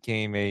almost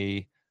became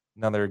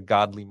another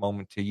godly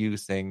moment to you,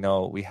 saying,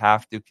 no, we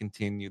have to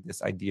continue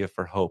this idea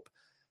for hope.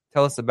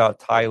 Tell us about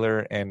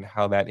Tyler and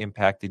how that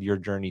impacted your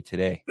journey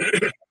today.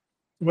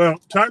 Well,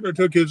 Tyler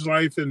took his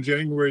life in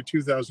January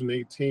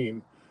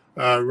 2018,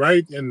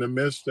 right in the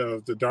midst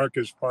of the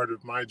darkest part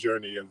of my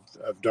journey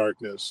of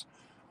darkness.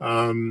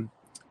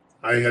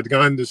 I had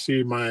gone to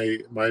see my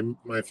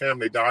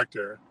family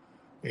doctor,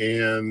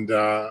 and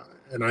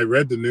I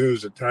read the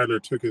news that Tyler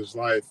took his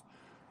life.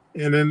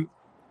 And then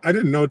I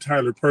didn't know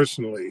Tyler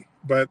personally,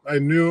 but I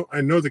know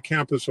the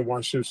campus of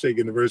Washington State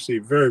University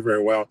very,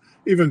 very well,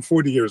 even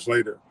 40 years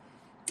later.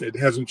 It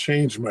hasn't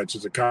changed much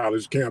as a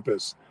college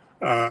campus.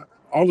 All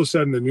of a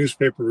sudden, the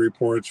newspaper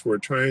reports were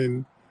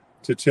trying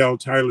to tell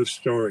Tyler's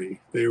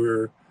story. They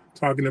were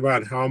talking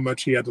about how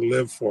much he had to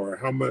live for,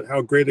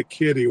 how great a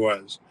kid he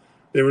was.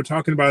 They were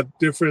talking about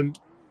different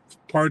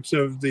parts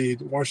of the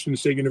Washington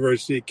State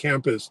University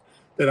campus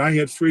that I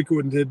had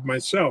frequented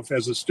myself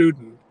as a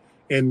student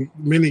and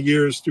many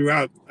years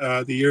throughout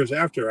the years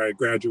after I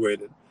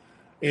graduated.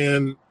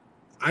 And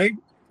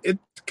it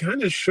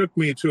kind of shook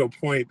me to a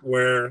point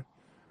where,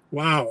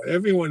 wow,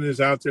 everyone is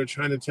out there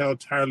trying to tell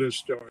Tyler's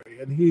story,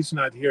 and he's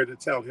not here to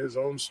tell his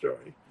own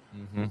story.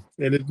 Mm-hmm.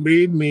 And it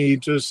made me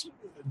just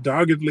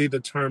doggedly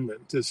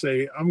determined to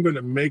say, I'm going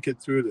to make it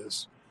through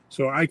this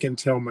so I can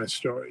tell my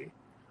story.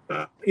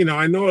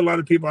 I know a lot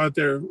of people out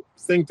there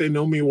think they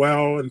know me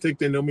well and think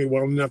they know me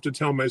well enough to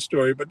tell my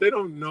story, but they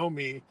don't know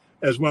me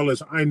as well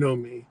as I know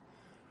me.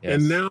 Yes.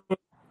 And now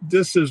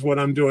this is what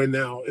I'm doing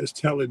now, is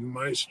telling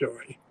my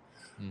story.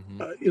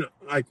 Mm-hmm.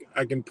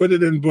 I can put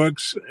it in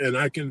books and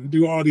I can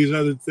do all these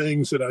other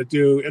things that I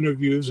do,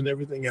 interviews and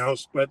everything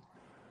else, but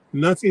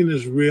nothing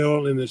is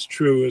real and is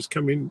true is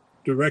coming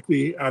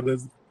directly out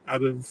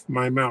of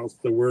my mouth,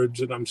 the words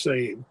that I'm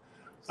saying,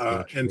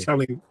 and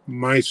telling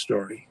my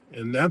story.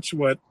 And that's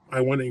what I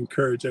want to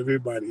encourage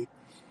everybody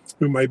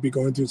who might be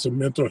going through some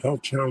mental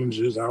health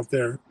challenges out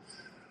there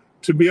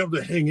to be able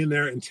to hang in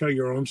there and tell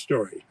your own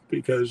story,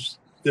 because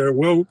there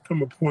will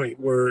come a point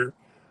where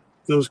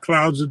those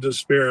clouds of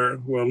despair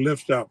will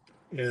lift up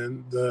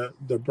and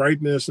the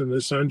brightness and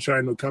the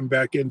sunshine will come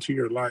back into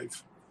your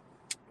life.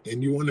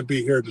 And you want to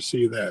be here to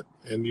see that.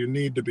 And you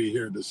need to be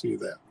here to see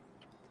that.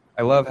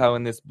 I love how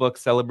in this book,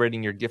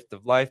 Celebrating Your Gift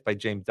of Life by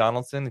James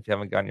Donaldson, if you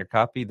haven't gotten your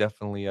copy,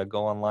 definitely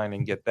go online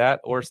and get that,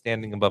 or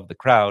Standing Above the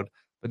Crowd.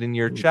 But in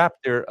your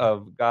chapter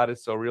of God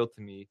is So Real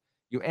to Me,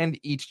 you end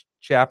each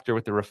chapter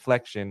with a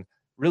reflection,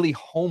 really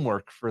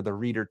homework for the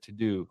reader to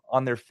do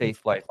on their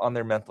faith life, on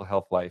their mental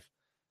health life.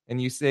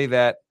 And you say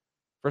that,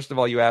 first of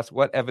all, you ask,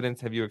 what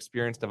evidence have you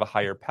experienced of a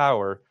higher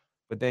power?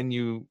 But then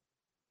you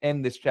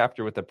end this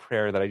chapter with a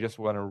prayer that I just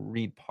want to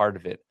read part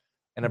of it.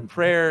 And a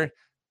prayer,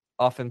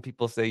 often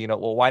people say,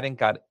 well, why didn't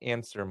God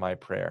answer my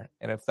prayer?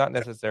 And it's not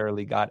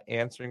necessarily God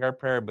answering our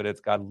prayer, but it's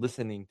God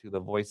listening to the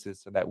voices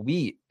so that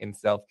we in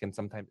self can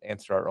sometimes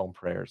answer our own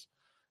prayers.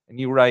 And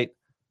you write,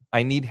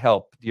 I need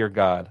help, dear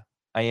God.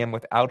 I am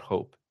without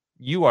hope.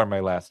 You are my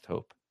last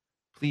hope.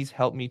 Please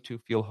help me to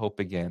feel hope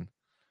again.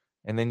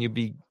 And then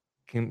you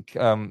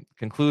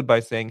conclude by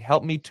saying,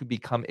 help me to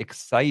become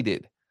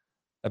excited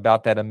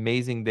about that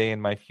amazing day in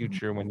my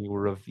future when you will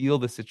reveal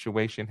the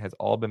situation has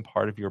all been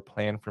part of your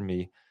plan for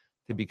me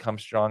to become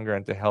stronger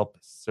and to help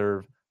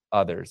serve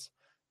others.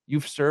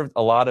 You've served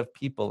a lot of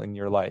people in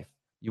your life.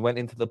 You went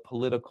into the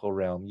political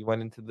realm. You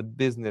went into the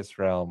business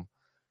realm.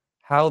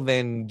 How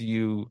then do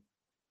you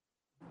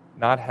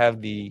not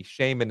have the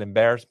shame and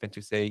embarrassment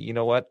to say, you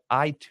know what,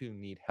 I too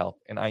need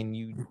help, and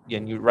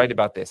you write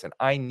about this, and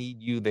I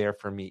need you there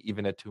for me,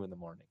 even at 2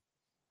 a.m.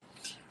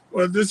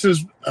 Well, this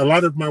is a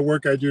lot of my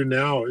work I do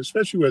now,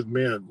 especially with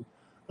men,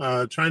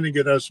 trying to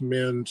get us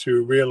men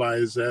to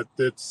realize that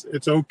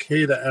it's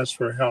okay to ask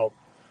for help.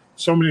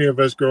 So many of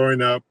us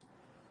growing up,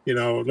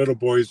 little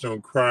boys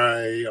don't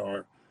cry,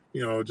 or,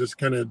 just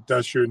kind of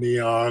dust your knee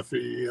off.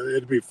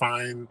 It'll be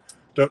fine.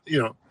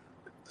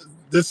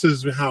 This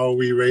is how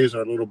we raise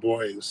our little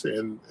boys,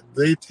 and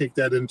they take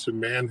that into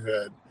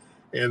manhood,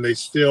 and they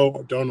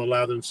still don't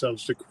allow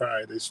themselves to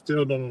cry. They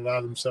still don't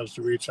allow themselves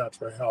to reach out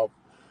for help.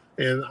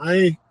 And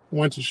I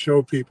want to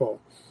show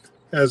people,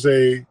 as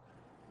a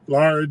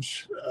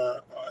large,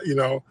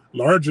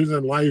 larger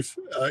than life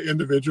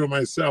individual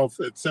myself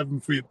at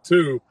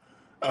 7'2",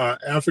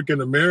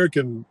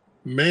 African-American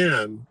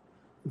man,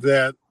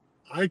 that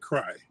I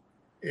cry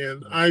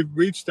and I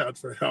reached out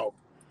for help.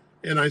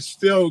 And I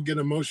still get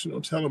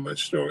emotional telling my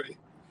story.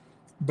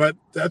 But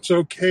that's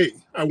okay.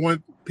 I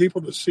want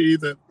people to see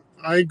that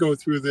I go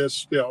through this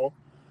still,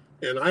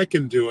 and I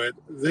can do it.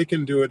 They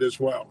can do it as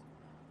well.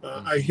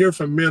 I hear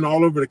from men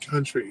all over the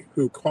country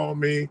who call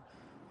me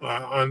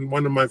on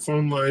one of my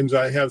phone lines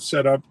I have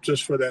set up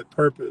just for that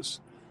purpose.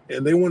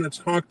 And they want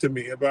to talk to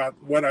me about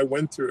what I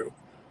went through.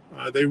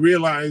 They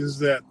realize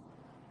that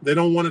they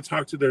don't want to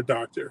talk to their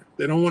doctor.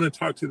 They don't want to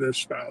talk to their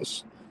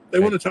spouse. They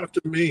want to talk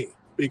to me,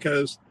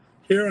 because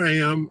here I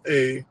am,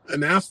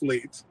 an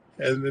athlete,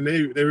 and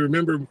they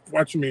remember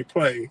watching me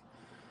play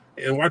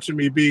and watching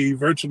me be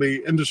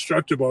virtually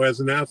indestructible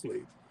as an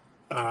athlete,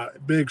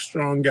 big,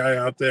 strong guy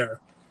out there.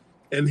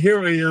 And here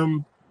I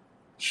am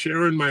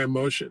sharing my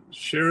emotions,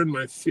 sharing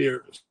my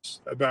fears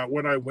about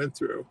what I went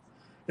through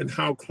and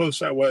how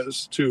close I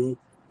was to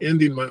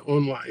ending my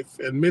own life.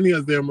 And many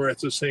of them are at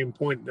the same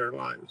point in their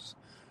lives.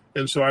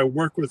 And so I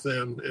work with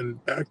them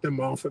and back them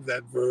off of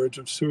that verge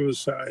of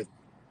suicide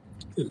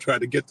and try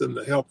to get them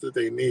the help that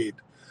they need.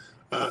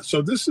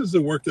 So this is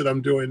the work that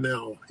I'm doing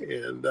now.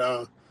 And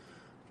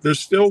there's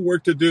still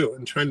work to do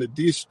in trying to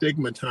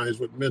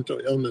destigmatize what mental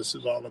illness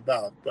is all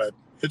about. But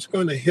it's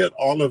going to hit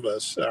all of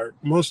us, or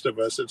most of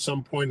us, at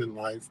some point in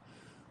life,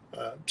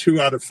 2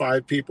 out of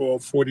 5 people,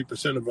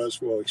 40% of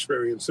us will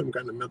experience some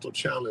kind of mental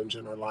challenge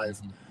in our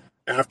life. Mm-hmm.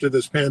 After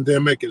this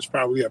pandemic, it's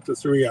probably up to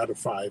 3 out of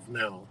 5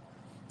 now.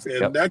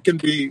 And that can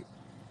be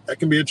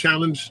a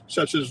challenge,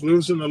 such as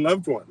losing a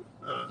loved one.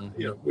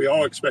 We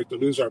all expect to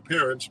lose our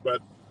parents,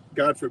 but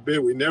God forbid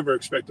we never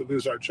expect to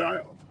lose our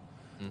child.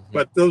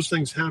 But those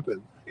things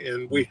happen,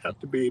 and we have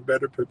to be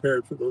better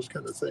prepared for those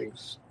kind of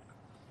things.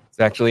 It's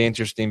actually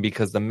interesting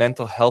because the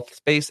mental health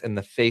space and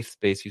the faith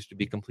space used to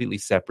be completely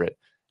separate.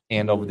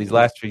 And over these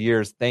last few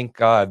years, thank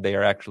God, they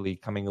are actually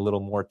coming a little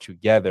more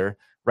together.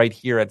 Right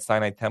here at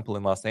Sinai Temple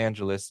in Los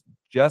Angeles,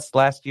 just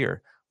last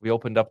year, we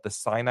opened up the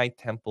Sinai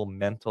Temple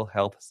Mental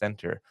Health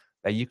Center,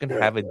 that you can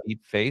have a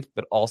deep faith,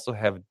 but also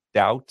have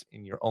doubt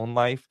in your own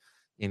life,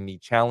 in the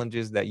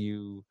challenges that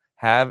you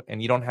have.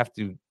 And you don't have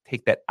to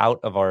take that out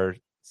of our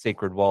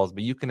sacred walls,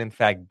 but you can, in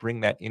fact, bring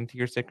that into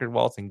your sacred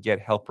walls and get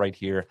help right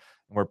here.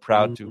 And we're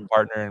proud to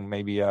partner, and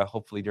maybe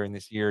hopefully during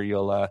this year,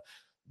 you'll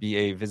be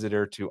a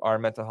visitor to our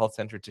mental health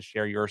center to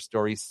share your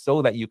stories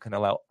so that you can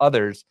allow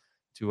others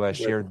to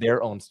share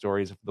their own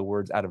stories of the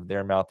words out of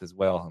their mouth as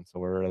well. And so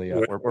we're really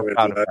we're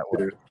proud of that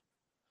work.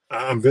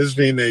 I'm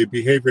visiting a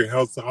behavioral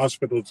health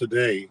hospital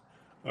today,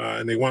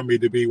 and they want me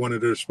to be one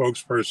of their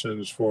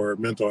spokespersons for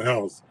mental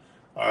health,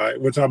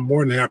 which I'm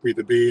more than happy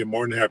to be and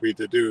more than happy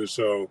to do.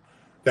 So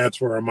that's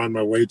where I'm on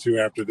my way to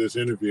after this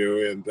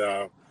interview.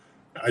 And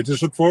I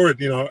just look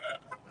forward,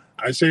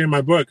 I say in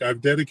my book, I've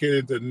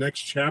dedicated the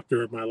next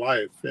chapter of my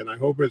life, and I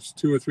hope it's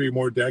 2 or 3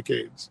 more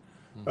decades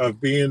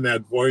of being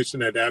that voice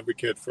and that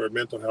advocate for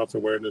mental health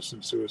awareness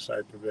and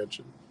suicide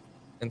prevention.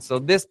 And so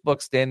this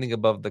book, Standing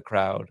Above the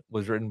Crowd,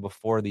 was written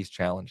before these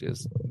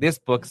challenges. This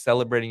book,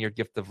 Celebrating Your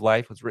Gift of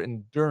Life, was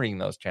written during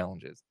those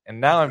challenges. And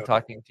now I'm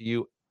talking to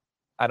you,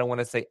 I don't want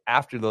to say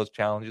after those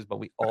challenges, but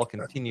we all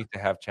continue to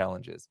have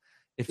challenges.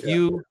 If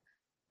you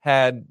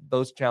had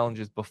those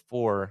challenges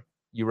before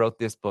you wrote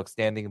this book,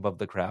 Standing Above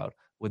the Crowd,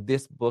 would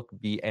this book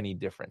be any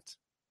different?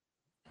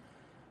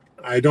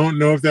 I don't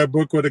know if that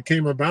book would have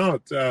came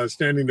about,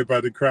 Standing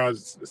Above the Crowd.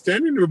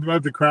 Standing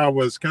Above the Crowd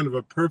was kind of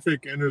a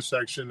perfect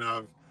intersection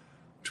of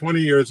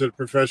 20 years as a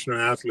professional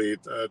athlete,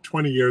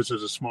 20 years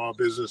as a small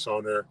business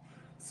owner,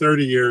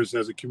 30 years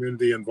as a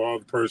community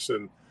involved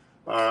person.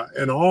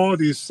 And all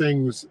these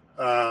things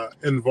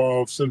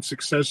involve some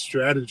success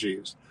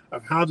strategies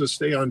of how to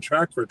stay on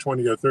track for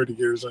 20 or 30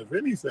 years of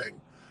anything.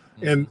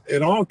 And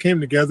it all came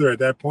together at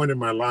that point in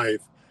my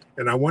life.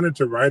 And I wanted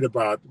to write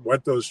about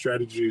what those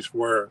strategies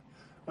were.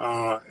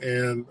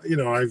 And,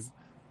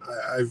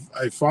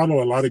 I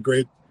follow a lot of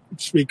great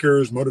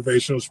speakers,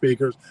 motivational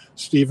speakers.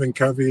 Stephen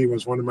Covey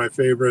was one of my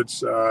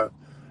favorites.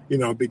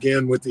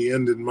 Began with the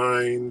end in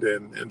mind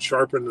and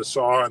sharpen the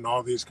saw and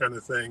all these kind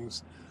of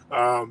things.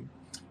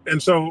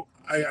 And so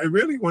I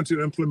really want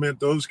to implement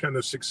those kind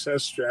of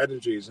success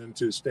strategies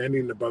into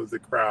Standing Above the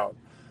Crowd,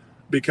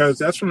 because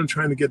that's what I'm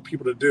trying to get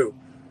people to do.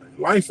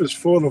 Life is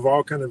full of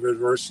all kind of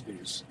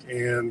adversities,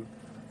 and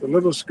the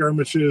little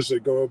skirmishes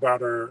that go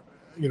about our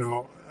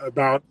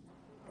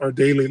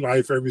daily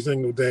life every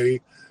single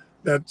day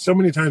that so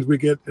many times we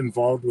get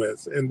involved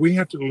with, and we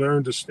have to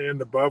learn to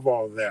stand above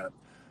all of that.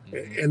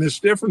 And it's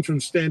different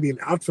from standing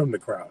out from the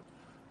crowd.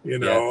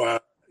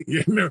 Remember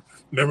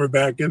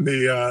back in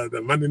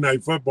the Monday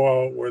Night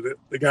Football where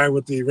the guy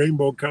with the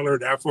rainbow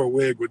colored Afro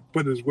wig would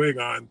put his wig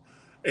on,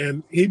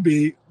 and he'd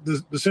be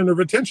the center of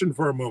attention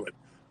for a moment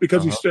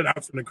because he stood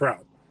out from the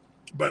crowd.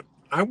 But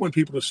I want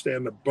people to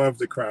stand above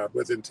the crowd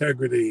with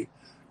integrity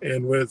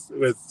and with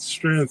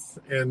strength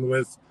and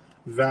with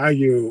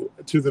value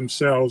to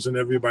themselves and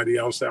everybody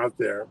else out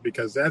there,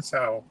 because that's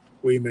how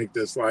we make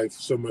this life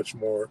so much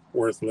more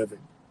worth living.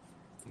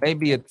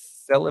 Maybe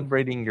it's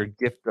celebrating your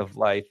gift of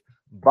life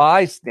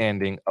by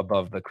standing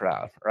above the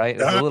crowd, right?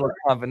 It's a little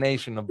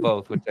combination of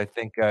both, which I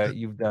think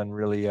you've done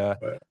really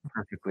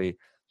perfectly.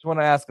 Just want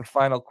to ask a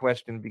final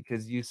question,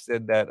 because you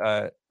said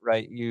that,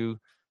 you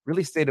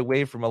really stayed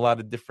away from a lot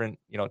of different,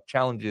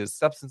 challenges,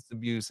 substance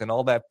abuse and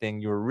all that thing.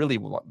 You were really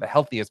the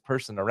healthiest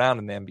person around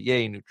in the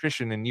NBA,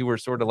 nutrition, and you were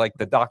sort of like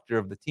the doctor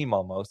of the team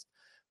almost.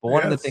 But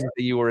one of the things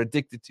that you were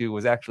addicted to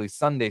was actually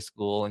Sunday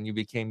school, and you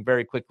became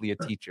very quickly a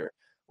teacher.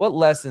 What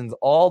lessons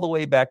all the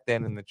way back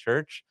then in the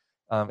church,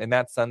 in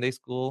that Sunday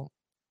school,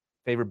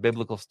 favorite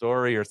biblical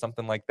story or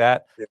something like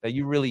that, that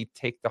you really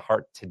take to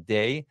heart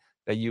today,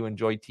 that you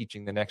enjoy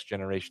teaching the next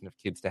generation of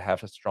kids to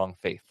have a strong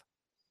faith?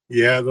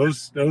 Yeah,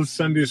 those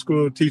Sunday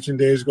school teaching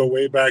days go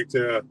way back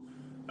to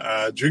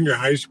junior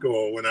high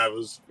school when I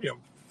was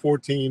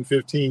 14,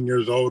 15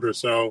 years old or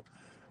so.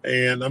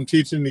 And I'm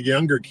teaching the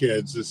younger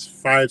kids, this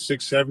 5,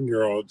 6,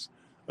 7-year-olds,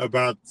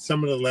 about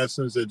some of the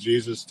lessons that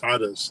Jesus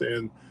taught us.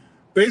 And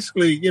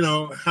basically,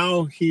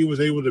 how he was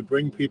able to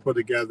bring people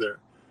together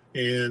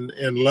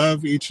and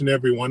love each and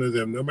every one of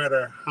them, no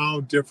matter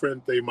how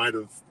different they might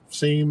have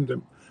seemed,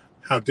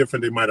 how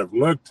different they might have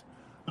looked,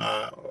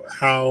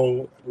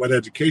 what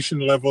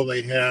education level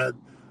they had.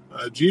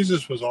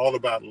 Jesus was all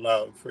about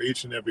love for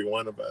each and every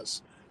one of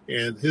us.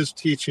 And his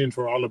teachings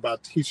were all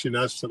about teaching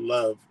us to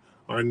love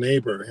our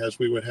neighbor as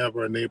we would have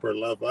our neighbor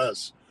love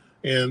us.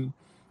 And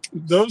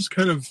those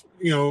kind of,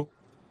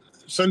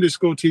 Sunday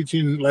school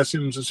teaching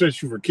lessons,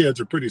 especially for kids,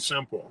 are pretty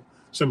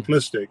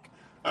simplistic,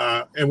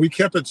 and we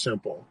kept it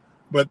simple.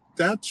 But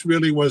that's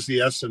really was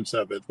the essence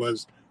of it,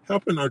 was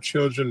helping our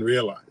children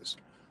realize.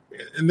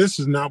 And this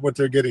is not what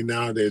they're getting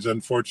nowadays,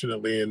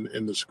 unfortunately,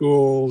 in the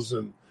schools,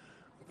 and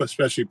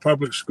especially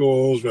public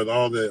schools with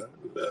all the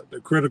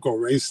critical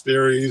race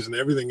theories and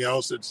everything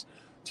else. It's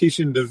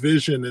teaching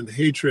division and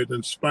hatred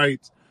and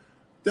spite.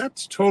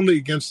 That's totally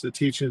against the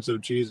teachings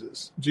of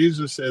Jesus.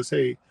 Jesus says,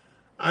 hey,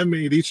 I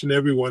made each and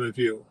every one of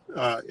you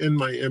in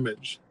my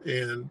image,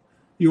 and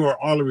you are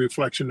all a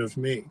reflection of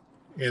me.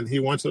 And he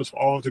wants us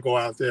all to go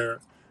out there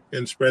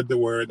and spread the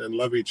word and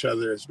love each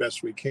other as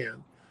best we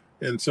can.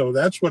 And so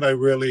that's what I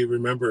really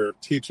remember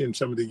teaching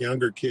some of the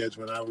younger kids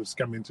when I was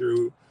coming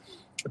through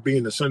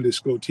being a Sunday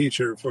school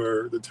teacher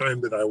for the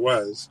time that I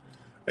was.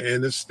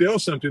 And it's still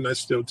something I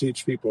still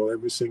teach people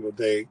every single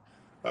day,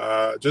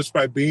 just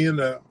by being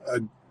a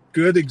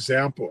good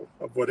example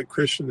of what a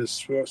Christian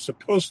is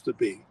supposed to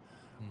be.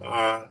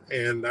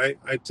 And I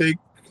take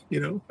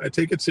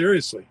it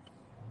seriously.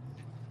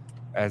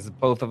 As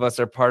both of us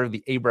are part of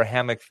the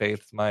Abrahamic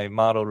faith, my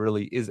motto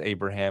really is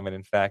Abraham. And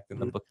in fact, in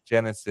the book of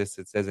Genesis,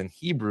 it says in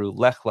Hebrew,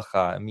 Lech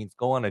Lecha, it means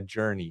go on a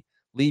journey,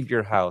 leave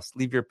your house,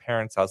 leave your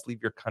parents' house,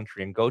 leave your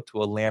country, and go to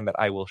a land that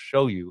I will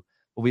show you.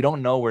 But we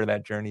don't know where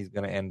that journey is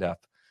going to end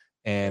up.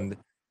 And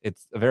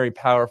it's a very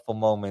powerful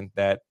moment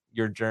that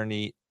your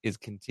journey is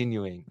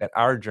continuing, that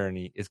our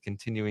journey is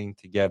continuing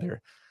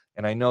together.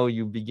 And I know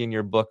you begin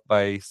your book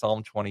by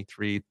Psalm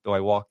 23, though I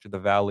walk through the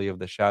valley of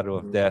the shadow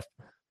of death.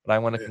 But I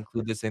want to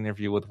conclude this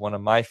interview with one of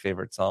my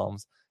favorite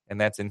Psalms,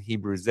 and that's in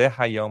Hebrew, Zeh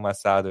Hayom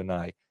Aseh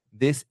Adonai.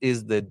 This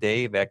is the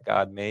day that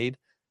God made.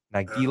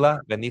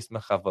 Nagila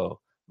v'nismechavo.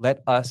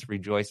 Let us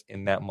rejoice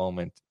in that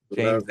moment.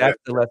 James, that's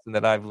the lesson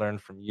that I've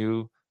learned from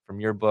you,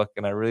 from your book,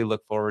 and I really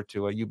look forward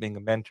to you being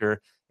a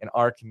mentor in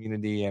our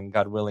community and,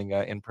 God willing,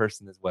 in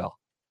person as well.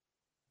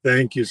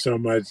 Thank you so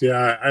much.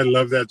 Yeah, I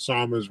love that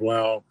Psalm as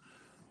well.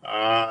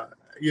 My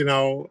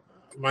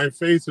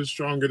faith is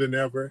stronger than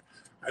ever.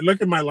 I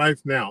look at my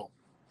life now,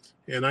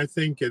 and I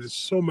think it is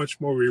so much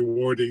more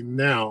rewarding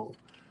now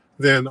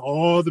than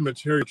all the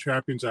material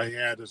trappings I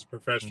had as a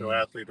professional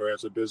athlete or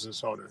as a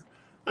business owner.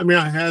 I mean,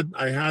 I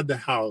had the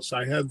house,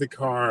 I had the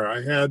car,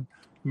 I had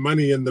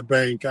money in the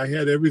bank, I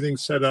had everything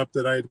set up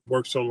that I'd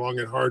worked so long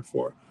and hard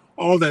for.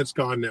 All that's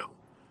gone now.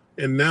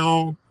 And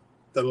now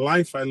the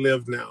life I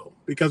live now,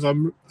 because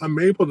I'm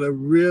able to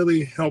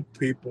really help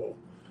people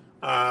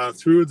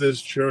through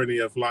this journey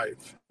of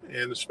life.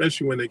 And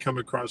especially when they come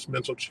across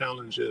mental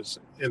challenges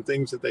and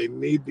things that they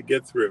need to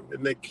get through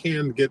and they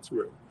can get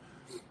through.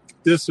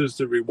 This is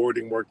the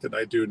rewarding work that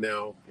I do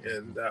now.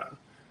 And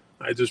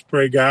I just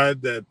pray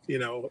God that,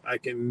 I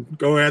can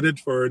go at it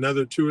for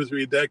another 2 or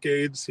 3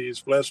 decades.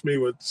 He's blessed me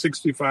with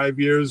 65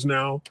 years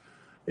now.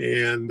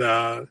 And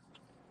I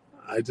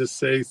just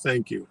say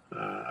thank you.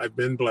 I've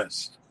been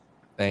blessed.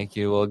 Thank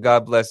you. Well,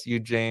 God bless you,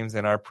 James,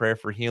 and our prayer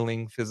for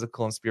healing,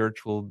 physical and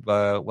spiritual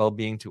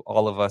well-being to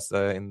all of us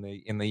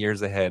in the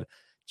years ahead.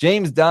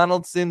 James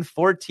Donaldson,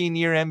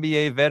 14-year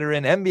NBA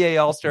veteran,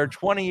 NBA All-Star,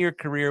 20-year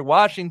career,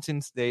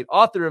 Washington State,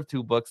 author of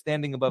 2 books,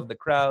 Standing Above the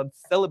Crowd,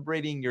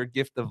 celebrating your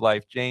gift of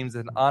life. James,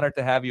 an honor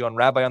to have you on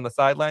Rabbi on the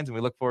Sidelines, and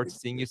we look forward to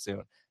seeing you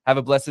soon. Have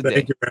a blessed day.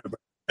 Thank you, Rabbi.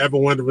 Have a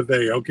wonderful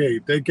day. Okay,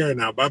 take care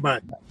now.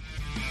 Bye-bye.